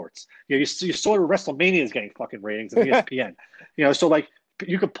it's sports. You saw WrestleMania is getting fucking ratings on ESPN. So like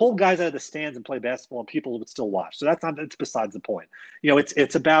you could pull guys out of the stands and play basketball and people would still watch. So it's besides the point.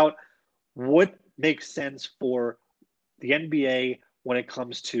 It's about what makes sense for the NBA when it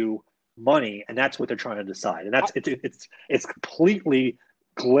comes to money, and that's what they're trying to decide. And it's completely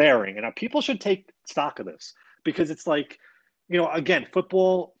glaring. And people should take stock of this because it's like, again,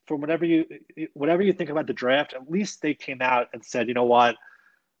 football, from whatever you think about the draft, at least they came out and said, you know what,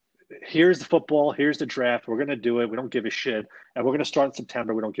 here's the football, here's the draft. We're going to do it. We don't give a shit. And we're going to start in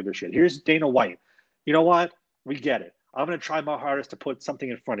September. We don't give a shit. Here's Dana White. You know what? We get it. I'm going to try my hardest to put something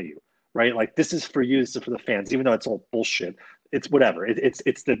in front of you, right? Like this is for you, this is for the fans, even though it's all bullshit. It's whatever.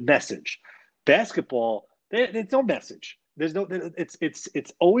 It's the message. Basketball, there's no message. There's no.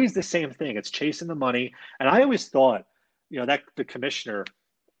 It's always the same thing. It's chasing the money. And I always thought, that the commissioner,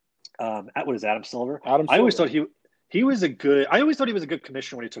 what is Adam Silver? Adam I always Silver. thought he was a good. I always thought he was a good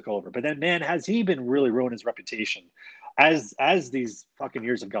commissioner when he took over. But then, man, has he been really ruining his reputation as these fucking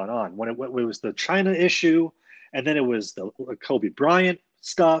years have gone on? When it was the China issue, and then it was the Kobe Bryant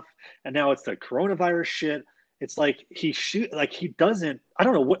stuff, and now it's the coronavirus shit. It's like he doesn't. I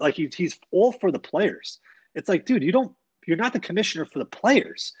don't know what. Like he's all for the players. It's like, dude, you're not the commissioner for the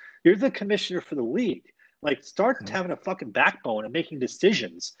players. You're the commissioner for the league. Like, start having a fucking backbone and making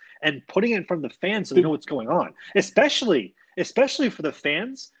decisions and putting it in front of the fans so they know what's going on. Especially for the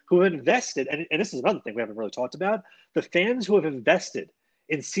fans who have invested, and this is another thing we haven't really talked about, the fans who have invested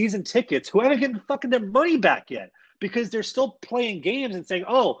in season tickets who haven't gotten fucking their money back yet because they're still playing games and saying,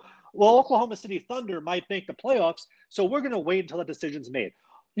 oh, well, Oklahoma City Thunder might make the playoffs, so we're going to wait until that decision's made.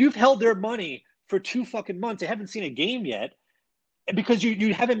 You've held their money for 2 fucking months. They haven't seen a game yet because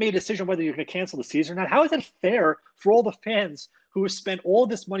you haven't made a decision whether you're going to cancel the season or not. How is that fair for all the fans who have spent all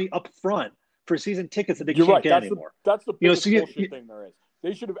this money up front for season tickets that they can't get anymore? That's the biggest bullshit thing there is.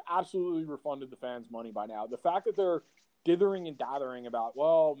 They should have absolutely refunded the fans' money by now. The fact that they're dithering and dathering about,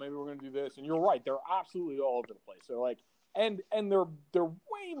 well, maybe we're going to do this, and you're right, they're absolutely all over the place. They're like, and they're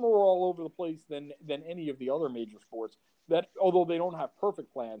way more all over the place than any of the other major sports that, although they don't have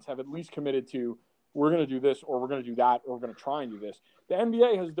perfect plans, have at least committed to, we're going to do this, or we're going to do that, or we're going to try and do this. The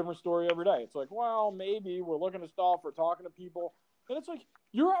NBA has a different story every day. It's like, well, maybe we're looking at stuff, we're talking to people, and it's like,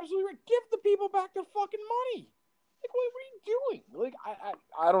 you're absolutely right. Give the people back their fucking money. Like, what are you doing? Like,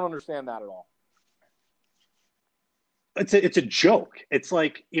 I don't understand that at all. It's a joke. It's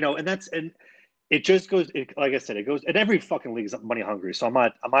like, and it just goes, like I said, it goes, and every fucking league is money hungry. So I'm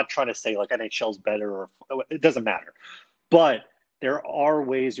not trying to say like NHL's better, or it doesn't matter. But there are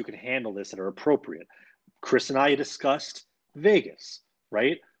ways you can handle this that are appropriate. Chris and I discussed Vegas,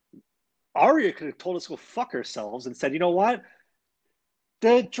 right? Aria could have told us to go fuck ourselves and said, you know what?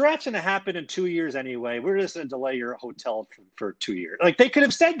 The draft's going to happen in 2 years anyway. We're just going to delay your hotel for 2 years. Like, they could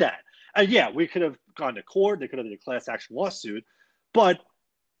have said that. Yeah, we could have gone to court. They could have done a class action lawsuit, but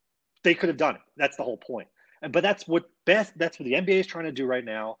they could have done it. That's the whole point. But that's what the NBA is trying to do right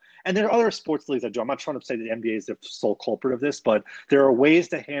now. And there are other sports leagues that do. I'm not trying to say the NBA is the sole culprit of this, but there are ways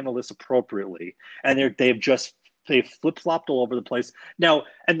to handle this appropriately. And they've flip-flopped all over the place. Now,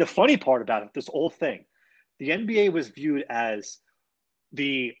 and the funny part about it, this whole thing, the NBA was viewed as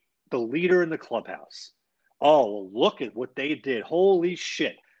the leader in the clubhouse. Oh, look at what they did. Holy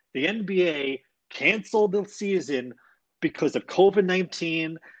shit. The NBA canceled the season because of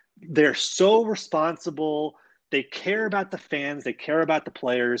COVID-19. They're so responsible. They care about the fans. They care about the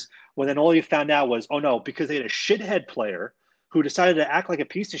players. When then all you found out was, oh no, because they had a shithead player who decided to act like a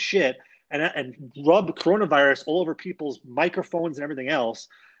piece of shit and rub coronavirus all over people's microphones and everything else,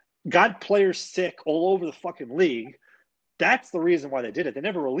 got players sick all over the fucking league. That's the reason why they did it. They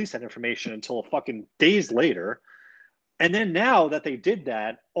never released that information until fucking days later. And then now that they did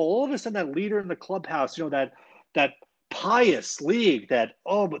that, all of a sudden that leader in the clubhouse, that pious league that,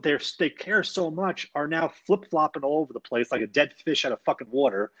 but they care so much, are now flip-flopping all over the place like a dead fish out of fucking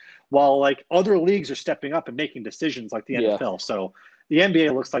water, while like other leagues are stepping up and making decisions like the NFL. So the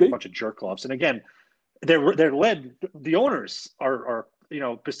NBA looks like a bunch of jerk-offs. And again, they're led, the owners are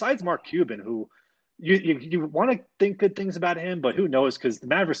besides Mark Cuban, who you want to think good things about him, but who knows? Because the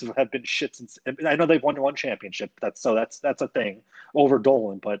Mavericks have been shit since. I know they've won one championship. That's a thing over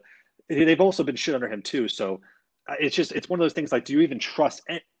Dolan, but they've also been shit under him too. So it's one of those things. Like, do you even trust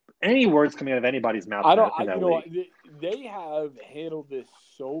any words coming out of anybody's mouth? They have handled this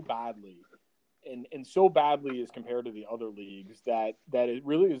so badly, and so badly as compared to the other leagues that it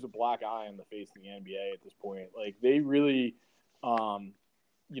really is a black eye on the face of the NBA at this point. Like, they really.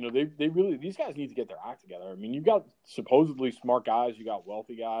 They really, these guys need to get their act together. I mean, you've got supposedly smart guys, you got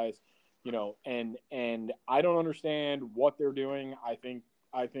wealthy guys, and I don't understand what they're doing. I think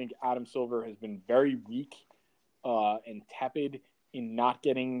Adam Silver has been very weak and tepid in not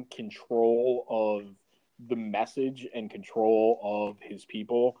getting control of the message and control of his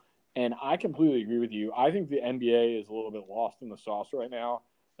people. And I completely agree with you. I think the NBA is a little bit lost in the sauce right now,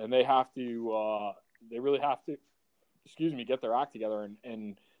 and they really have to, get their act together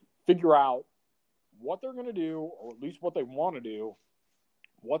and figure out what they're going to do, or at least what they want to do,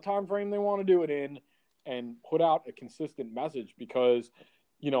 what time frame they want to do it in, and put out a consistent message. Because,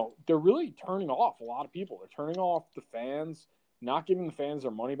 they're really turning off a lot of people. They're turning off the fans. Not giving the fans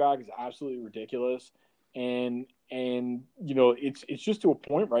their money back is absolutely ridiculous. And it's just to a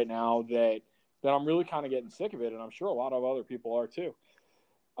point right now that I'm really kind of getting sick of it, and I'm sure a lot of other people are too.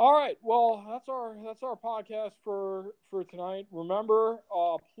 All right, well, that's our podcast for tonight. Remember,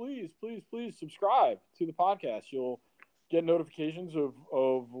 please subscribe to the podcast. You'll get notifications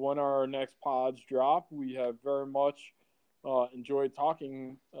of when our next pods drop. We have very much enjoyed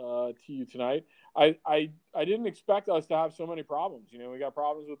talking to you tonight. I didn't expect us to have so many problems. We got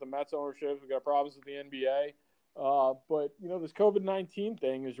problems with the Mets ownership. We got problems with the NBA. But this COVID-19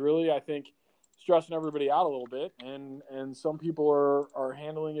 thing is really, I think, stressing everybody out a little bit, and some people are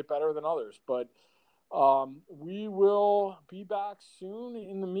handling it better than others. But we will be back soon.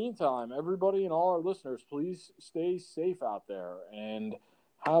 In the meantime, everybody and all our listeners, please stay safe out there and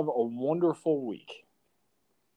have a wonderful week.